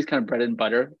what you see is kind of bread and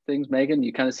butter things, Megan.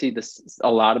 You kind of see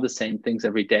a lot of the same things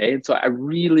every day. And so I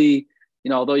really,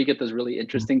 although you get those really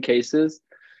interesting cases,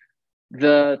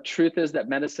 the truth is that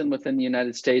medicine within the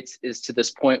United States is to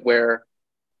this point where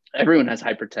everyone has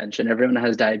hypertension, everyone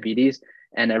has diabetes,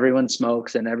 and everyone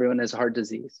smokes, and everyone has heart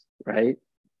disease, right?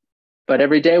 But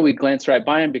every day we glance right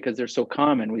by them because they're so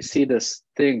common. We see this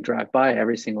thing drive by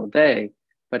every single day.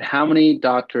 But how many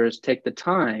doctors take the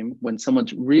time when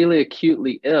someone's really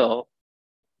acutely ill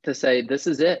to say, this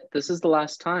is it, this is the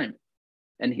last time,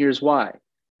 and here's why,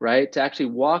 right? To actually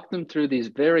walk them through these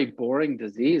very boring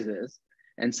diseases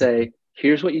and say,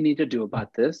 here's what you need to do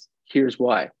about this. Here's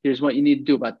why. Here's what you need to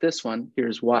do about this one.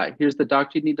 Here's why. Here's the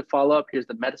doctor you need to follow up. Here's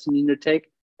the medicine you need to take.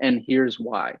 And here's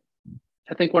why.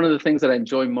 I think one of the things that I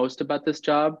enjoy most about this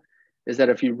job is that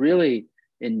if you really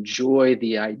enjoy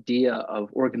the idea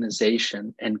of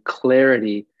organization and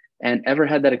clarity, and ever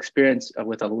had that experience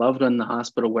with a loved one in the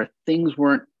hospital where things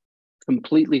weren't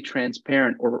completely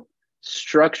transparent or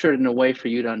structured in a way for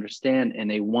you to understand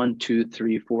in a 1, 2,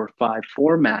 3, 4, 5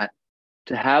 format,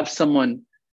 to have someone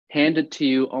hand it to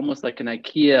you almost like an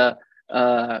IKEA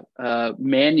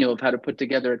manual of how to put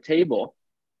together a table.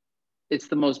 It's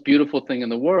the most beautiful thing in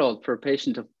the world for a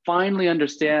patient to finally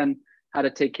understand how to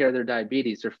take care of their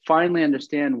diabetes, or finally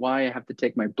understand why I have to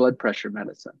take my blood pressure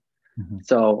medicine.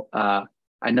 So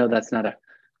I know that's not a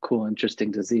cool, interesting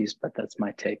disease, but that's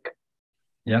my take.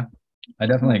 Yeah, I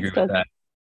definitely agree with that.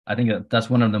 I think that's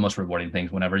one of the most rewarding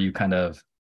things whenever you kind of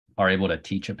are able to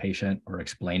teach a patient or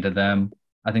explain to them.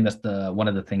 I think that's one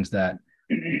of the things that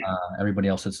everybody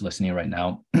else that's listening right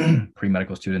now,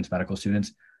 pre-medical students, medical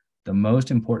students, the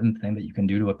most important thing that you can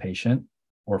do to a patient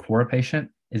or for a patient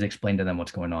is explain to them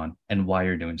what's going on and why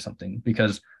you're doing something.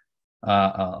 Because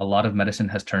a lot of medicine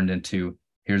has turned into,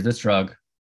 here's this drug,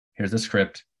 here's the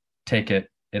script, take it,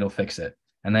 it'll fix it.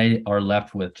 And they are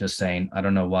left with just saying, I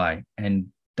don't know why. And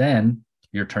then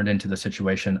you're turned into the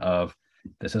situation of,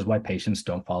 this is why patients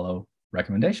don't follow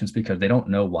recommendations, because they don't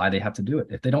know why they have to do it.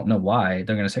 If they don't know why,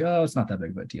 they're going to say, oh, it's not that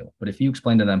big of a deal. But if you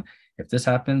explain to them, if this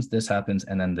happens,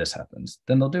 and then this happens,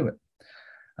 then they'll do it.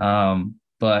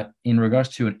 But in regards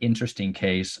to an interesting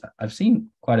case, I've seen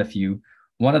quite a few.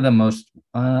 One of the most,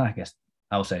 I guess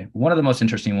I'll say, one of the most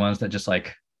interesting ones that just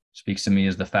like speaks to me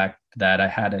is the fact that I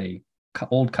had a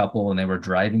old couple and they were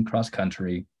driving cross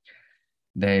country.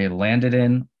 They landed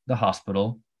in the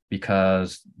hospital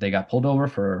because they got pulled over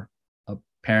for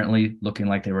apparently looking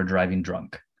like they were driving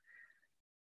drunk.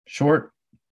 Short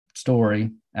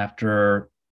story, after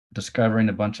discovering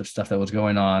a bunch of stuff that was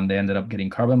going on, they ended up getting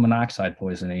carbon monoxide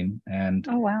poisoning, and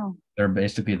oh wow,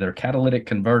 their catalytic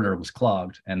converter was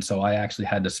clogged. And so I actually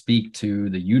had to speak to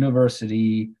the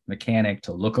university mechanic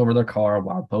to look over their car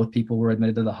while both people were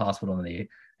admitted to the hospital, and they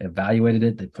evaluated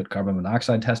it. They put carbon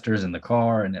monoxide testers in the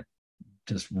car, and it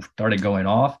just started going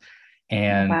off.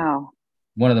 And wow,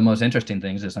 one of the most interesting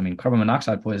things is, I mean, carbon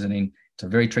monoxide poisoning, it's a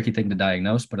very tricky thing to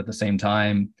diagnose, but at the same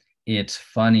time, it's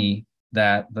funny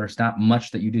that there's not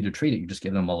much that you do to treat it. You just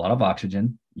give them a lot of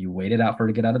oxygen, you wait it out for it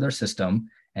to get out of their system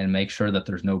and make sure that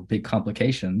there's no big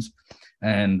complications.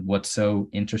 And what's so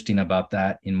interesting about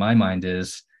that in my mind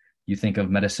is you think of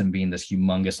medicine being this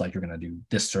humongous, like you're going to do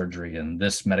this surgery and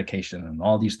this medication and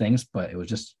all these things, but it was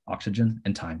just oxygen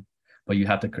and time. But you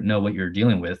have to know what you're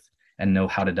dealing with and know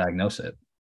how to diagnose it.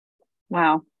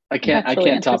 Wow. I can't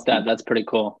top that. That's pretty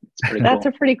cool. That's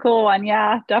a pretty cool one.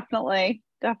 Yeah, definitely.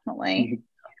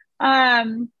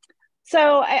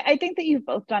 So I think that you've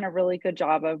both done a really good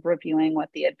job of reviewing what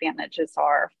the advantages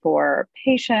are for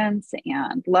patients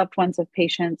and loved ones of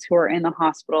patients who are in the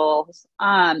hospitals.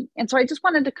 And so I just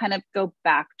wanted to kind of go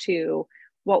back to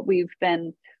what we've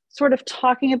been sort of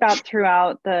talking about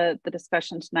throughout the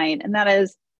discussion tonight, and that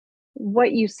is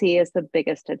what you see as the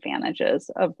biggest advantages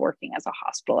of working as a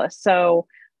hospitalist. So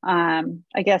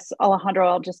I guess, Alejandro,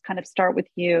 I'll just kind of start with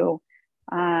you.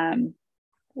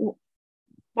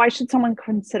 Why should someone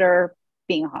consider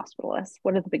being a hospitalist?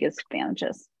 What are the biggest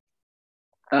advantages?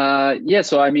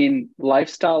 So I mean,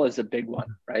 lifestyle is a big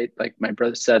one, right? Like my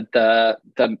brother said, the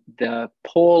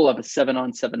pull of a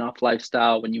 7-on, 7-off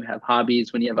lifestyle, when you have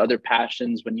hobbies, when you have other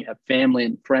passions, when you have family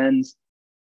and friends.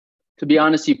 To be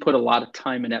honest, you put a lot of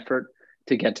time and effort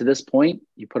to get to this point.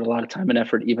 You put a lot of time and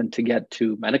effort even to get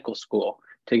to medical school,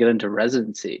 to get into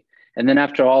residency. And then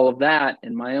after all of that,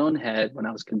 in my own head, when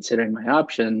I was considering my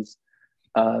options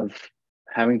of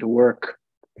having to work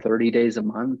 30 days a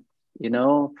month,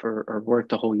 or work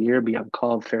the whole year, be on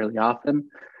call fairly often.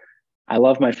 I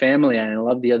love my family and I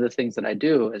love the other things that I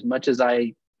do. As much as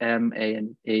I am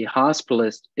a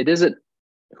hospitalist, it isn't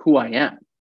who I am.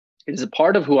 It is a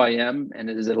part of who I am, and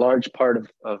it is a large part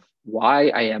of why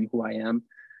I am who I am.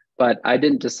 But I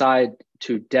didn't decide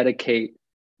to dedicate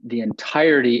the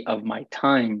entirety of my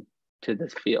time to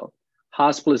this field.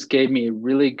 Hospitalists gave me a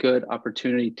really good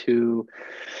opportunity to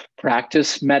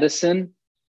practice medicine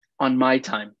on my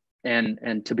time.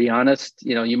 And to be honest,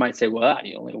 you might say, well,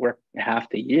 you only work half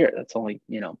the year. That's only,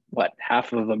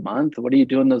 half of a month? What are you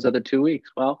doing those other 2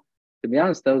 weeks? Well, to be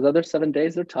honest, those other 7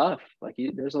 days are tough. Like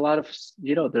there's a lot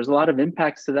of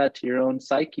impacts to that, to your own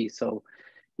psyche. So,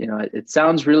 it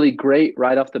sounds really great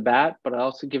right off the bat, but I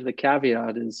also give the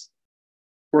caveat is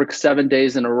work 7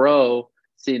 days in a row,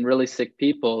 seeing really sick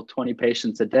people, 20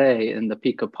 patients a day in the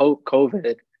peak of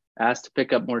COVID, asked to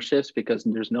pick up more shifts because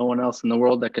there's no one else in the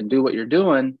world that can do what you're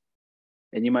doing.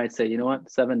 And you might say, you know what,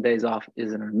 7 days off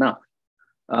isn't enough.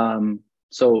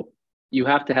 So you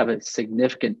have to have a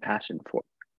significant passion for it.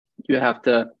 You have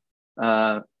to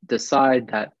decide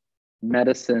that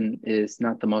medicine is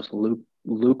not the most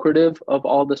lucrative of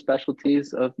all the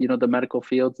specialties of, the medical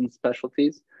fields and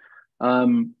specialties.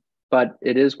 But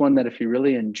it is one that if you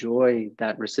really enjoy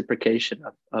that reciprocation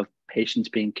of patients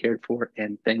being cared for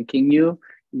and thanking you,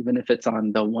 even if it's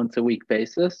on the once a week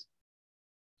basis,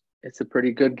 it's a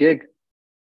pretty good gig.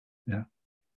 Yeah.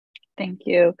 Thank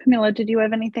you. Camilo, did you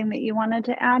have anything that you wanted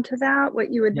to add to that?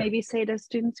 What you would maybe say to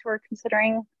students who are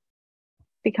considering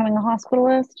becoming a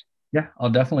hospitalist? Yeah,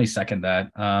 I'll definitely second that.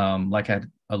 Like I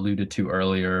alluded to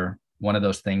earlier, one of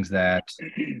those things that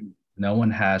no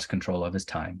one has control of is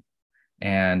time.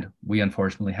 And we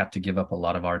unfortunately have to give up a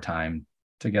lot of our time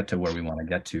to get to where we want to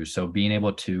get to. So being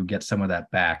able to get some of that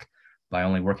back by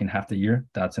only working half the year,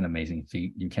 that's an amazing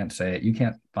feat. You can't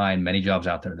find many jobs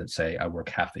out there that say I work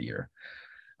half the year.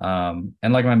 And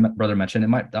like my brother mentioned, it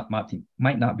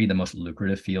might not be the most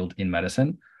lucrative field in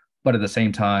medicine, but at the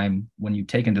same time, when you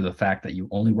take into the fact that you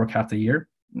only work half the year,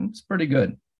 it's pretty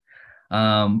good.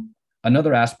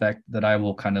 Another aspect that I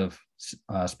will kind of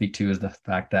speak to is the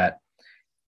fact that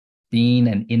being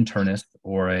an internist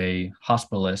or a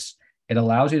hospitalist, it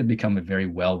allows you to become a very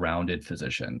well-rounded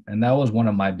physician. And that was one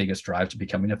of my biggest drives to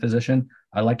becoming a physician.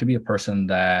 I like to be a person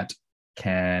that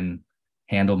can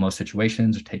handle most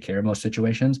situations or take care of most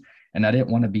situations. And I didn't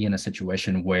want to be in a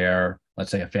situation where,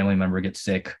 let's say, a family member gets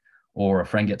sick or a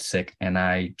friend gets sick and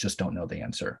I just don't know the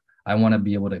answer. I want to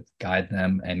be able to guide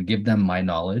them and give them my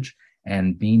knowledge.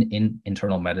 And being in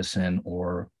internal medicine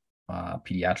or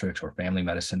pediatrics or family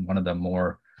medicine, one of the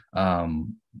more,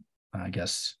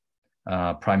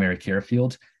 primary care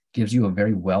fields, gives you a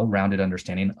very well-rounded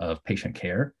understanding of patient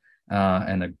care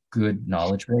and a good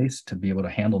knowledge base to be able to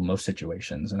handle most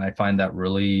situations. And I find that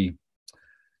really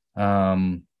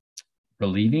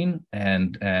relieving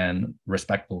and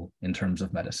respectful in terms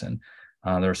of medicine.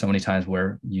 There are so many times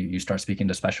where you start speaking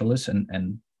to specialists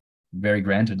and very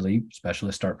grantedly,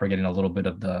 specialists start forgetting a little bit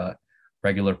of the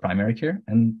regular primary care.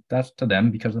 And that's to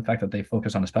them because of the fact that they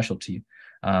focus on a specialty.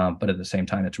 But at the same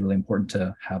time, it's really important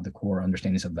to have the core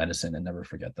understandings of medicine and never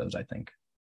forget those, I think.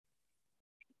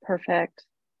 Perfect.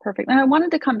 Perfect. And I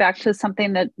wanted to come back to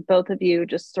something that both of you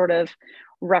just sort of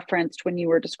referenced when you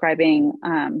were describing,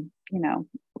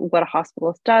 what a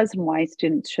hospitalist does and why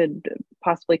students should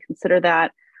possibly consider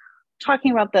that.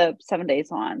 Talking about the 7 days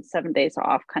on, 7 days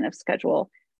off kind of schedule.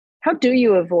 How do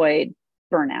you avoid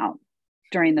burnout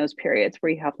during those periods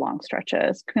where you have long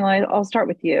stretches? Camila, I'll start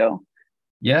with you.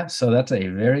 Yeah, so that's a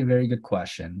very, very good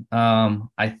question.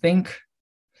 I think,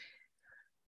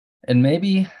 and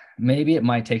maybe it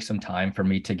might take some time for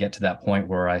me to get to that point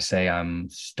where I say I'm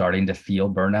starting to feel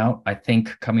burnout. I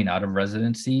think coming out of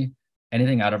residency,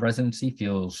 anything out of residency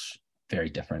feels very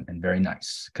different and very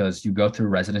nice because you go through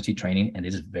residency training and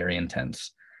it is very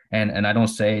intense. And I don't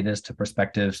say this to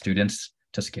prospective students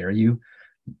to scare you.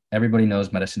 Everybody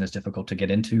knows medicine is difficult to get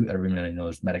into. Everybody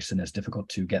knows medicine is difficult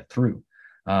to get through.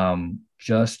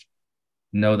 Just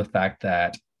know the fact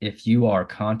that if you are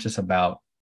conscious about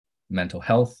mental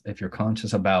health, if you're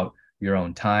conscious about your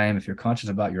own time, if you're conscious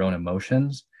about your own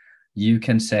emotions, you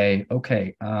can say,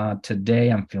 okay, today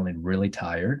I'm feeling really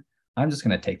tired. I'm just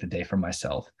going to take the day for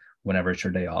myself whenever it's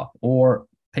your day off, or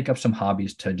pick up some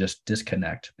hobbies to just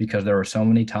disconnect, because there were so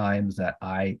many times that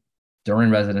during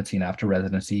residency and after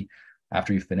residency,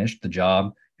 after you finish the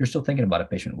job, you're still thinking about a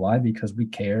patient. Why? Because we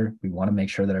care. We want to make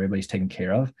sure that everybody's taken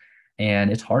care of.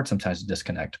 And it's hard sometimes to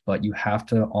disconnect, but you have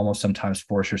to almost sometimes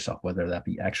force yourself, whether that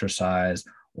be exercise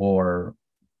or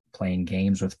playing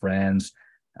games with friends,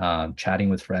 chatting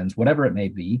with friends, whatever it may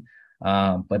be.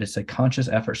 But it's a conscious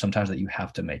effort sometimes that you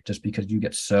have to make, just because you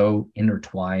get so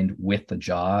intertwined with the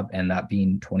job and that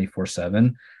being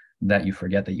 24/7 that you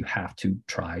forget that you have to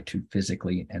try to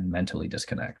physically and mentally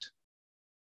disconnect.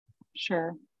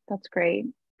 Sure. That's great.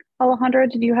 Alejandro,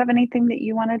 did you have anything that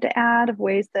you wanted to add of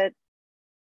ways that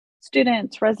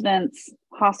students, residents,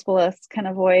 hospitalists can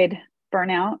avoid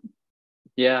burnout?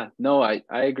 Yeah, no, I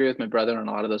agree with my brother on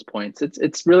a lot of those points.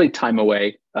 It's really time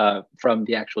away from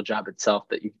the actual job itself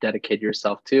that you've dedicated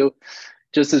yourself to,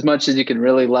 just as much as you can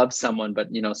really love someone, but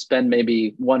spend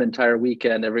maybe one entire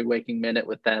weekend, every waking minute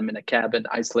with them in a cabin,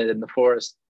 isolated in the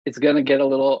forest. It's gonna get a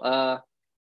little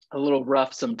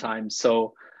rough sometimes.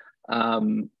 So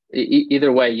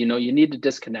either way, you need to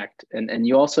disconnect, and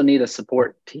you also need a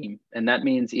support team, and that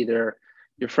means either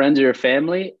your friends or your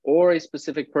family, or a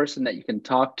specific person that you can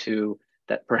talk to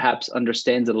that perhaps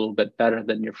understands it a little bit better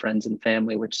than your friends and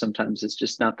family, which sometimes is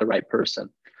just not the right person.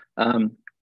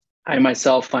 I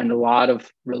myself find a lot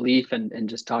of relief in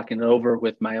just talking it over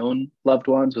with my own loved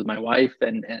ones, with my wife,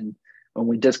 and when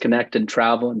we disconnect and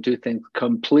travel and do things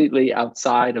completely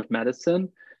outside of medicine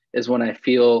is when I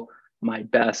feel my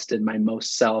best and my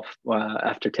most self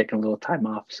after taking a little time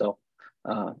off. So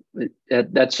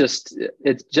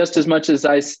it's just as much as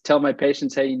I tell my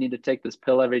patients, hey, you need to take this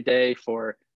pill every day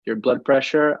for your blood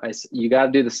pressure. You got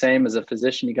to do the same as a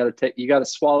physician. You got to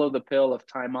swallow the pill of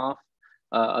time off.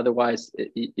 Otherwise,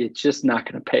 it's just not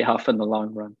going to pay off in the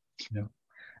long run. Yeah.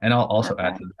 And I'll also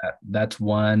add to that. That's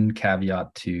one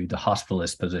caveat to the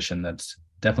hospitalist position that's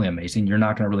definitely amazing. You're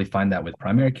not going to really find that with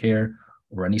primary care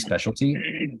or any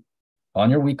specialty. On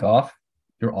your week off,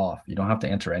 you're off. You don't have to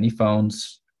answer any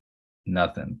phones,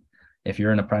 nothing. If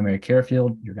you're in a primary care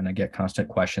field, you're going to get constant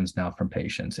questions now from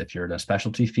patients. If you're in a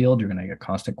specialty field, you're going to get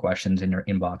constant questions in your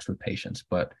inbox with patients.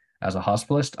 But as a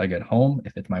hospitalist, I get home.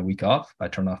 If it's my week off, I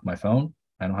turn off my phone.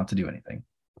 I don't have to do anything.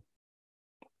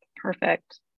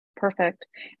 Perfect.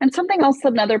 And something else,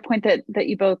 another point that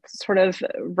you both sort of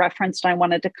referenced, I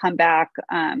wanted to come back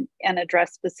and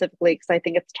address specifically, because I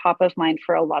think it's top of mind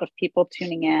for a lot of people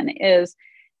tuning in, is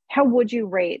how would you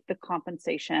rate the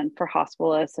compensation for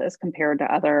hospitalists as compared to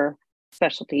other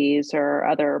specialties or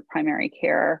other primary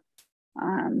care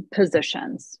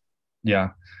positions? Yeah.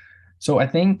 So I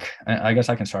think, I guess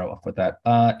I can start off with that.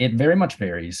 It very much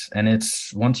varies. And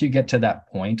it's once you get to that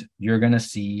point, you're going to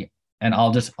see, and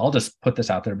I'll just put this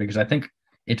out there because I think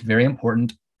it's very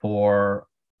important for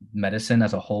medicine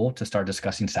as a whole to start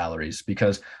discussing salaries,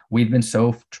 because we've been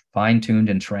so fine-tuned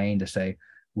and trained to say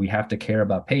we have to care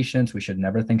about patients. We should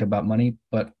never think about money.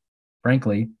 But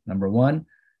frankly, number one,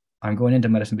 I'm going into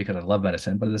medicine because I love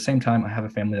medicine. But at the same time, I have a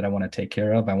family that I want to take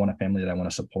care of. I want a family that I want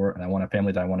to support, and I want a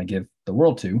family that I want to give the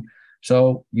world to.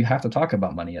 So you have to talk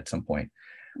about money at some point.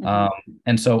 Mm-hmm.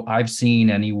 And so I've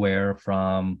seen anywhere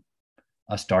from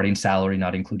a starting salary,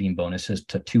 not including bonuses,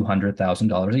 to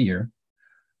 $200,000 a year.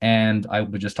 And I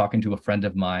was just talking to a friend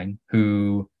of mine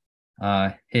who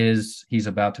he's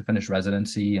about to finish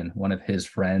residency, and one of his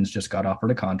friends just got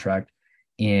offered a contract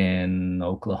in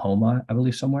Oklahoma, I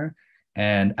believe, somewhere.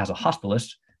 And as a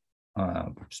hospitalist,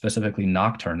 specifically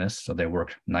nocturnists, so they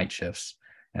work night shifts,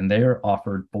 and they're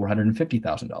offered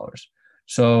 $450,000.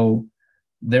 So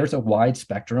there's a wide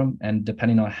spectrum, and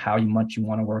depending on how much you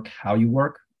want to work, how you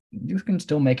work, you can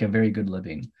still make a very good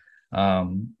living.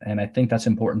 And I think that's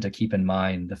important to keep in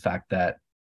mind, the fact that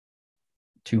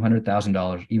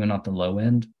 $200,000, even at the low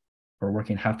end, for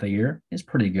working half the year is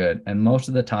pretty good. And most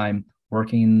of the time,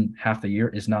 working half the year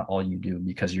is not all you do,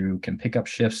 because you can pick up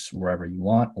shifts wherever you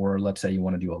want. Or let's say you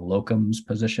want to do a locums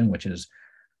position, which is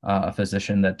a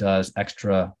physician that does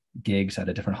extra gigs at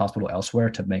a different hospital elsewhere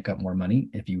to make up more money.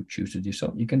 If you choose to do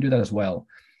so, you can do that as well.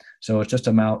 So it's just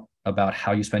about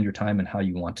how you spend your time and how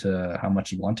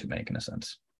much you want to make, in a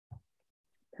sense.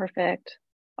 Perfect.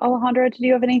 Alejandro, did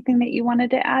you have anything that you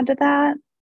wanted to add to that?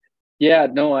 Yeah,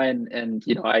 no, and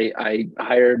you know, I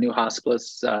hire new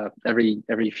hospitalists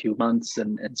every few months,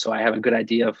 and so I have a good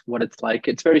idea of what it's like.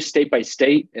 It's very state by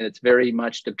state, and it's very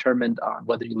much determined on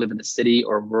whether you live in the city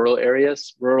or rural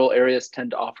areas. Rural areas tend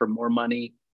to offer more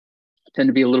money, tend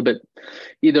to be a little bit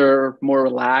either more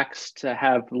relaxed, to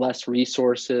have less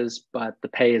resources, but the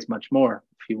pay is much more.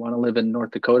 If you want to live in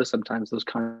North Dakota, sometimes those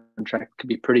contracts could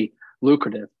be pretty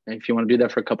lucrative. And if you want to do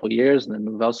that for a couple of years and then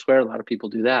move elsewhere, a lot of people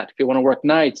do that. If you want to work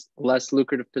nights, less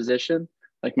lucrative position,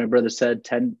 like my brother said,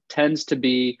 tends to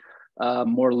be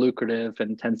more lucrative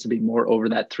and tends to be more over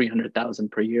that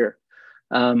 300,000 per year.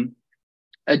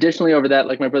 Additionally, over that,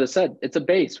 like my brother said, it's a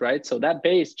base, right? So that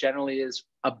base generally is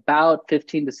about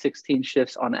 15 to 16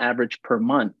 shifts on average per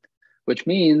month, which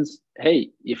means, hey,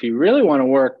 if you really want to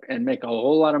work and make a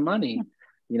whole lot of money,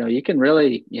 you know, you can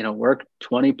really, you know, work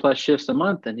 20 plus shifts a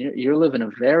month, and you're living a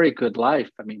very good life.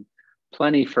 I mean,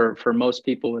 plenty for most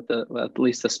people with at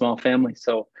least a small family.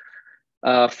 So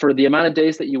for the amount of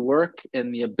days that you work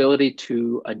and the ability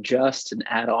to adjust and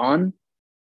add on,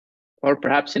 or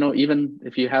perhaps, you know, even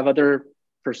if you have other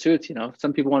pursuits, you know,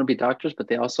 some people want to be doctors, but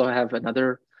they also have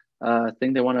another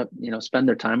thing they want to, you know, spend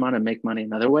their time on and make money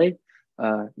another way.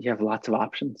 You have lots of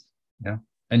options. Yeah.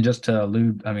 And just to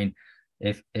allude, I mean,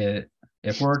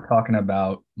 if we're talking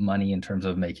about money in terms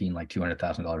of making like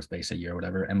 $200,000 base a year or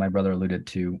whatever, and my brother alluded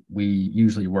to, we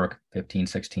usually work 15,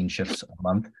 16 shifts a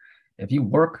month. If you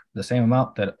work the same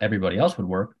amount that everybody else would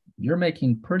work, you're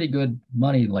making pretty good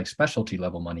money, like specialty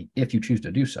level money, if you choose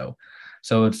to do so.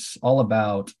 So it's all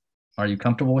about, are you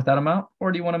comfortable with that amount,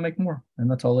 or do you want to make more? And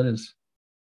that's all it is.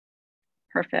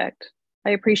 Perfect.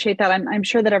 I appreciate that. I'm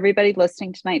sure that everybody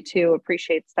listening tonight too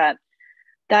appreciates that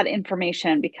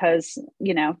information, because,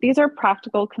 you know, these are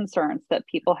practical concerns that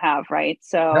people have, right?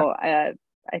 So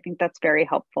I think that's very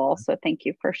helpful. So thank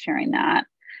you for sharing that.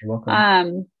 You're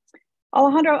welcome.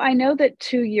 Alejandro, I know that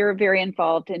too, you're very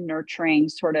involved in nurturing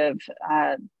sort of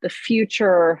the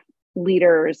future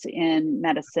leaders in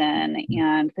medicine,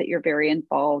 and that you're very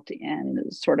involved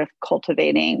in sort of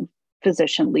cultivating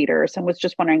physician leaders, and was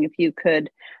just wondering if you could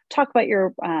talk about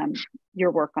your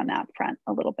work on that front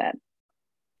a little bit.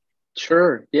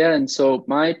 Sure. Yeah. And so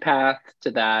my path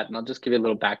to that, and I'll just give you a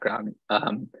little background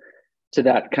to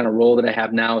that kind of role that I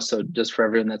have now. So just for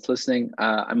everyone that's listening,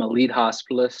 I'm a lead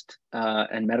hospitalist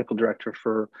and medical director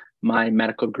for my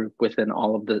medical group within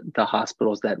all of the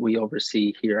hospitals that we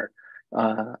oversee here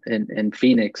in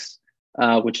Phoenix,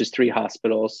 which is 3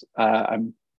 hospitals.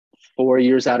 I'm 4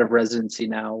 years out of residency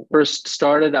now. First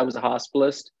started, I was a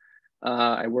hospitalist.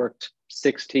 I worked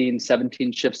 16,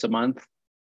 17 shifts a month.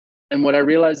 And what I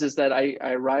realized is that I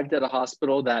arrived at a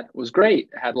hospital that was great.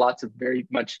 It had lots of very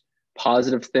much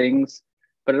positive things,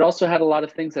 but it also had a lot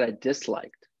of things that I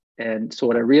disliked. And so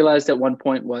what I realized at one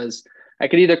point was I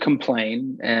could either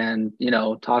complain and, you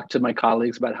know, talk to my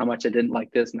colleagues about how much I didn't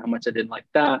like this and how much I didn't like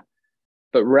that.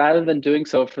 But rather than doing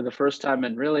so for the first time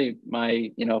in really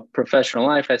my, you know, professional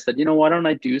life, I said, you know, why don't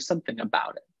I do something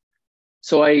about it?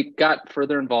 So I got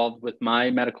further involved with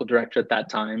my medical director at that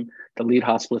time, the lead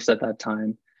hospitalist at that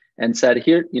time, and said,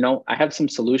 here, you know, I have some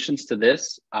solutions to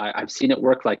this. I've seen it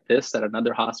work like this at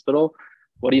another hospital.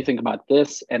 What do you think about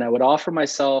this? And I would offer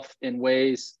myself in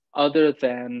ways other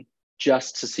than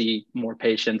just to see more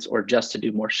patients or just to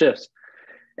do more shifts.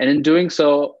 And in doing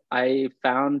so, I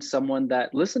found someone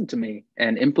that listened to me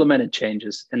and implemented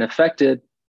changes and affected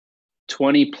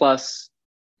 20 plus,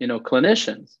 you know,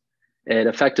 clinicians. It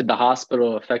affected the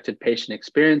hospital, affected patient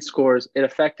experience scores. It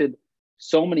affected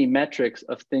so many metrics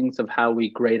of things of how we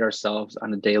grade ourselves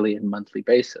on a daily and monthly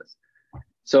basis.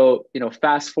 So, you know,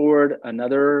 fast forward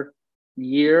another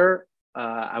year,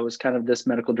 I was kind of this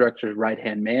medical director's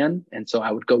right-hand man. And so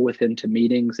I would go with him to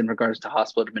meetings in regards to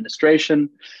hospital administration.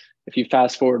 If you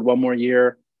fast forward one more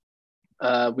year,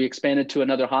 we expanded to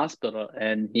another hospital,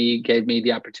 and he gave me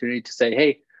the opportunity to say,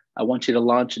 hey, I want you to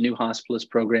launch a new hospitalist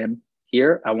program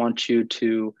here. I want you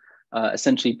to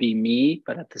essentially be me,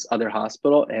 but at this other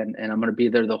hospital, and I'm going to be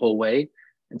there the whole way.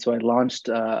 And so I launched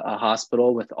a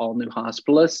hospital with all new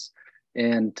hospitalists,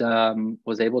 and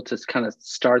was able to kind of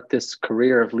start this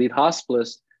career of lead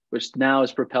hospitalist, which now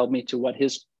has propelled me to what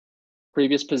his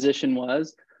previous position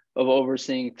was of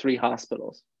overseeing 3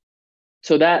 hospitals.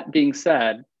 So that being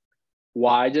said,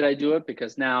 why did I do it?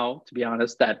 Because now, to be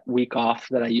honest, that week off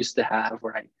that I used to have,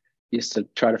 where I used to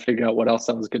try to figure out what else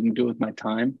I was going to do with my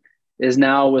time, is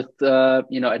now with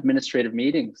administrative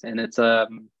meetings, and it's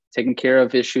taking care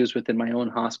of issues within my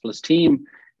own hospitalist team.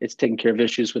 It's taking care of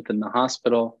issues within the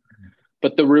hospital.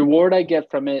 But the reward I get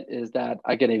from it is that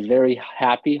I get a very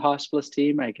happy hospitalist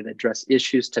team. I can address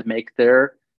issues to make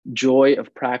their joy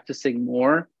of practicing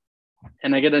more.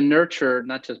 And I get to nurture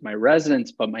not just my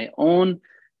residents, but my own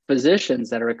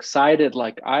physicians that are excited,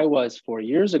 like I was 4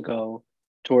 years ago,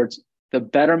 towards the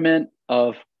betterment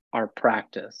of our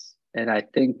practice. And I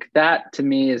think that, to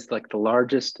me, is like the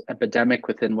largest epidemic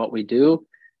within what we do,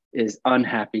 is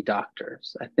unhappy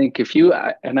doctors. I think if you,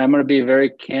 and I'm going to be very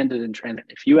candid and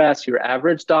transparent, if you ask your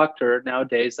average doctor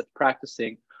nowadays that's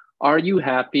practicing, are you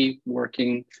happy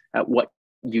working at what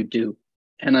you do?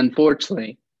 And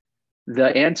unfortunately, the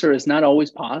answer is not always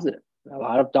positive. A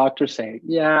lot of doctors say,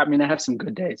 yeah, I mean, I have some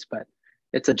good days, but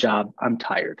it's a job. I'm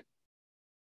tired.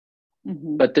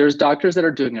 Mm-hmm. But there's doctors that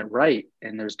are doing it right.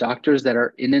 And there's doctors that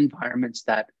are in environments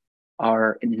that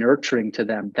are nurturing to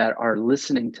them, that are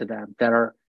listening to them, that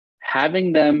are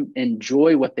having them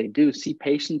enjoy what they do, see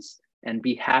patients and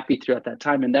be happy throughout that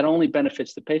time. And that only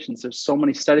benefits the patients. There's so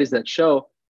many studies that show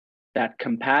that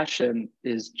compassion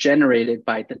is generated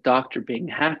by the doctor being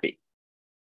happy.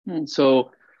 And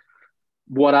so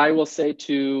what I will say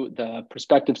to the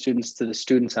prospective students, to the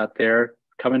students out there,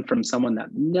 coming from someone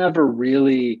that never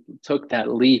really took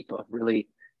that leap of really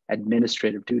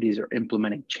administrative duties or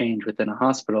implementing change within a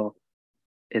hospital,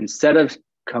 instead of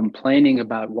complaining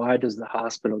about why does the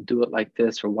hospital do it like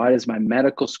this, or why does my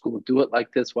medical school do it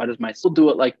like this, why does my school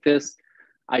do it like this,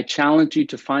 I challenge you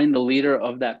to find the leader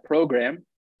of that program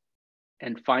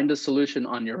and find a solution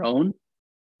on your own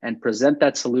and present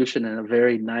that solution in a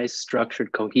very nice,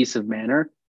 structured, cohesive manner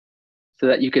so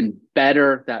that you can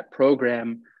better that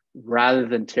program rather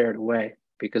than tear it away.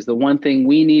 Because the one thing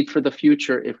we need for the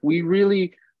future, if we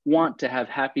really want to have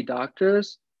happy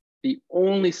doctors, the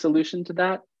only solution to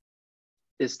that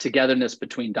is togetherness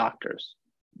between doctors.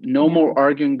 No more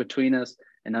arguing between us,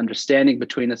 and understanding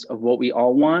between us of what we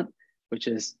all want, which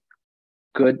is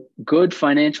good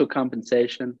financial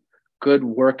compensation, good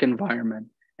work environment,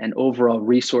 and overall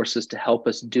resources to help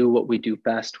us do what we do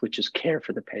best, which is care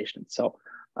for the patient. So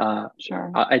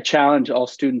I challenge all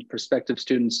students, prospective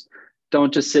students,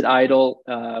 don't just sit idle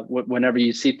whenever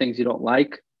you see things you don't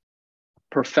like.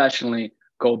 Professionally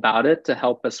go about it to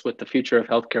help us with the future of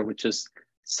healthcare, which is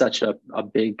such a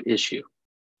big issue.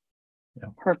 Yeah.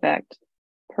 Perfect.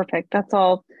 That's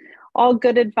all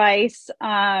good advice.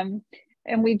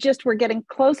 And we're getting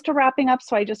close to wrapping up.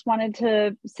 So I just wanted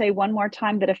to say one more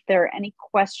time that if there are any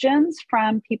questions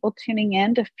from people tuning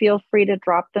in, to feel free to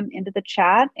drop them into the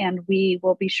chat, and we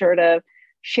will be sure to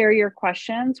share your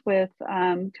questions with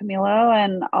Camilo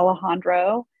and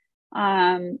Alejandro.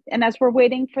 And as we're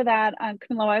waiting for that,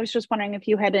 Camilo, I was just wondering if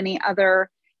you had any other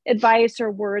advice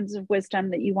or words of wisdom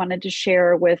that you wanted to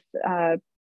share with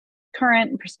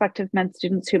current and prospective med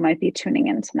students who might be tuning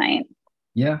in tonight.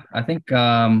 Yeah, I think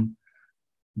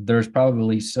there's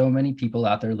probably so many people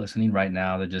out there listening right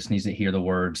now that just needs to hear the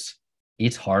words,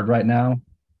 it's hard right now.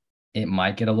 It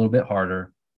might get a little bit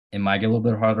harder. It might get a little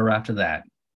bit harder after that.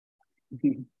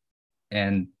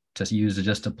 And to use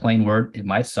just a plain word, it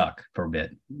might suck for a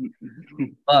bit,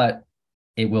 but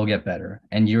it will get better.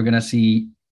 And you're going to see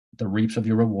the reaps of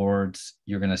your rewards.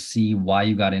 You're going to see why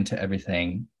you got into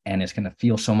everything. And it's going to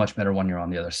feel so much better when you're on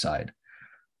the other side.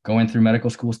 Going through medical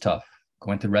school is tough.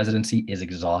 Going through residency is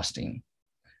exhausting.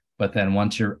 But then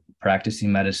once you're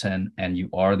practicing medicine and you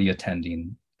are the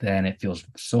attending, then it feels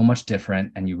so much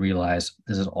different. And you realize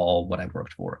this is all what I've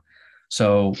worked for.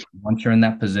 So once you're in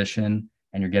that position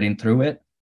and you're getting through it,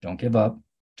 don't give up.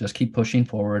 Just keep pushing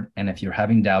forward. And if you're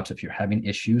having doubts, if you're having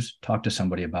issues, talk to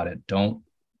somebody about it. Don't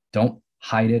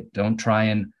hide it. Don't try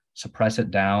and suppress it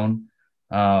down.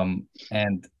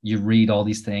 And you read all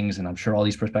these things, and I'm sure all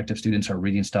these prospective students are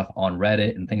reading stuff on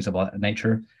Reddit and things of that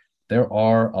nature. There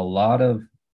are a lot of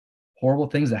horrible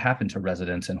things that happen to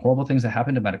residents and horrible things that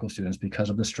happen to medical students because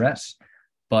of the stress.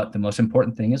 But the most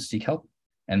important thing is seek help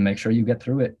and make sure you get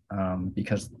through it.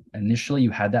 Because initially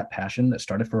you had that passion that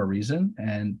started for a reason,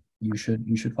 and you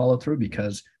should follow through,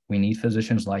 because we need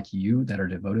physicians like you that are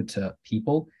devoted to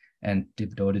people and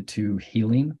devoted to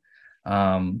healing.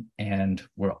 And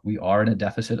we are in a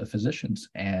deficit of physicians,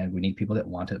 and we need people that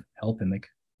want to help and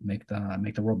make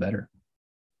the world better.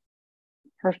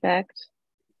 Perfect.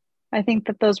 I think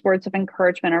that those words of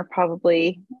encouragement are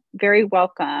probably very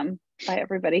welcome by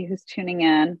everybody who's tuning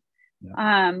in.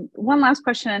 Yeah. One last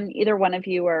question, either one of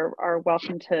you are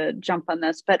welcome to jump on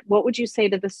this, but what would you say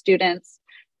to the students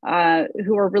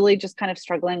who are really just kind of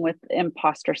struggling with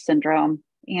imposter syndrome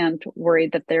and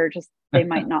worried that they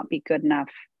might not be good enough?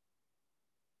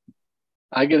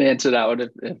 I can answer that one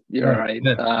if you're right.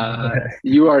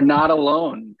 You are not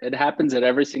alone. It happens at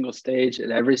every single stage, at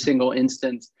every single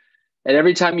instance. And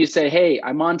every time you say, hey,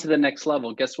 I'm on to the next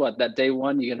level, guess what? That day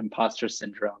one, you get imposter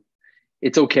syndrome.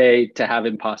 It's okay to have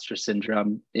imposter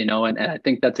syndrome, and I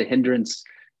think that's a hindrance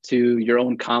to your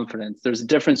own confidence. There's a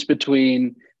difference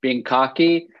between being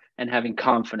cocky and having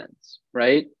confidence,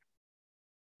 right?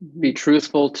 Mm-hmm. Be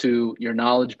truthful to your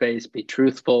knowledge base, be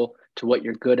truthful to what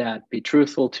you're good at, be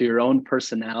truthful to your own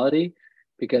personality,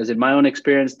 because in my own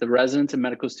experience, the residents and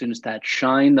medical students that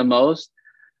shine the most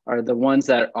are the ones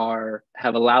that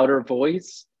have a louder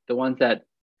voice, the ones that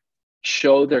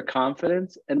show their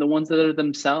confidence, and the ones that are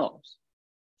themselves.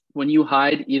 When you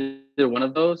hide either one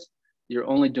of those, you're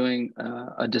only doing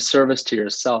a disservice to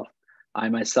yourself. I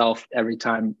myself, every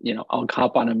time, I'll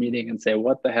hop on a meeting and say,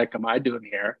 what the heck am I doing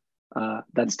here?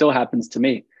 That still happens to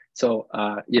me. So,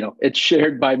 it's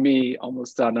shared by me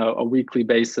almost on a weekly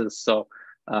basis. So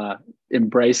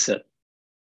embrace it.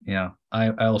 Yeah,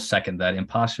 I will second that.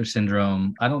 Imposter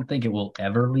syndrome, I don't think it will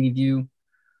ever leave you,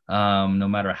 no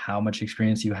matter how much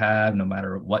experience you have, no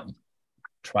matter what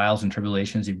trials and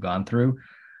tribulations you've gone through.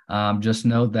 Just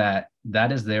know that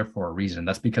is there for a reason.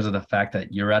 That's because of the fact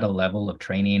that you're at a level of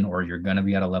training, or you're going to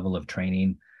be at a level of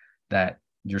training that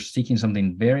you're seeking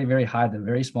something very, very high that a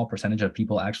very small percentage of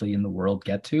people actually in the world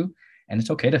get to. And it's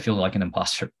okay to feel like an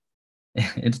imposter.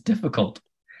 It's difficult.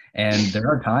 And there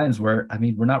are times where,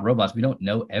 we're not robots. We don't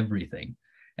know everything.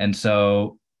 And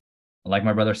so, like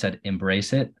my brother said,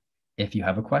 embrace it. If you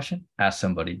have a question, ask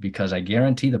somebody, because I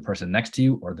guarantee the person next to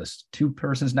you or the two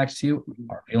persons next to you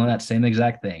are feeling that same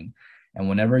exact thing. And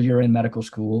whenever you're in medical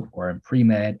school or in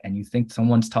pre-med and you think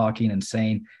someone's talking and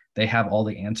saying they have all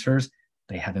the answers,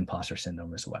 they have imposter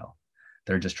syndrome as well.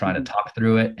 They're just trying to talk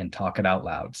through it and talk it out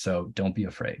loud. So don't be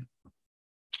afraid.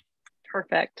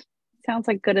 Perfect. Sounds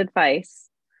like good advice.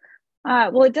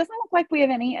 Well, it doesn't look like we have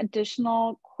any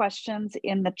additional questions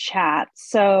in the chat.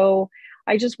 So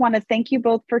I just want to thank you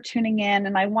both for tuning in.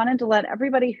 And I wanted to let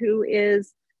everybody who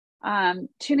is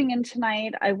tuning in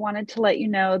tonight, I wanted to let you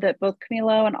know that both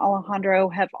Camilo and Alejandro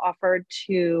have offered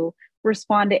to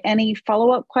respond to any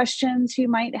follow-up questions you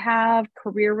might have,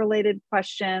 career-related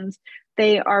questions.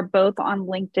 They are both on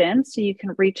LinkedIn, so you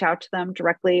can reach out to them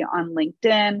directly on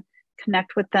LinkedIn,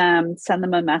 connect with them, send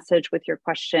them a message with your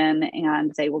question,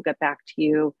 and they will get back to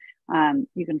you.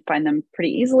 You can find them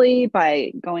pretty easily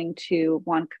by going to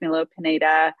Juan Camilo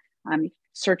Pineda.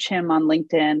 Search him on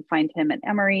LinkedIn, find him at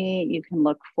Emory. You can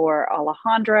look for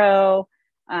Alejandro.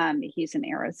 He's in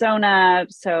Arizona.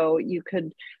 So you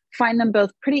could find them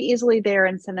both pretty easily there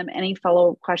and send them any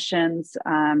follow-up questions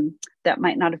that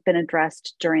might not have been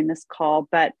addressed during this call.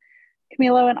 But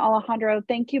Camilo and Alejandro,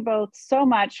 thank you both so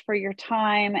much for your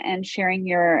time and sharing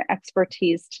your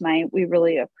expertise tonight. We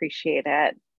really appreciate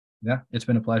it. Yeah, it's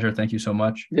been a pleasure. Thank you so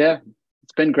much. Yeah,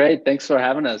 it's been great. Thanks for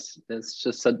having us. It's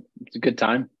just it's a good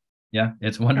time. Yeah,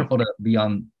 it's wonderful to be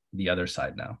on the other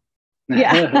side now.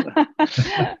 Yeah,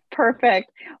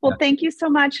 perfect. Well, thank you so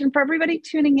much. And for everybody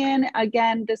tuning in,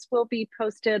 again, this will be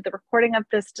posted. The recording of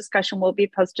this discussion will be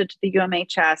posted to the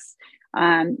UMHS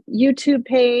YouTube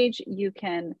page. You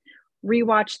can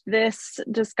rewatch this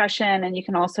discussion, and you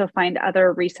can also find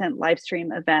other recent live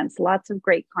stream events. Lots of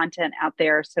great content out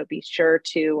there. So be sure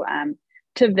to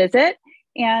visit.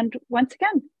 And once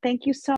again, thank you so much.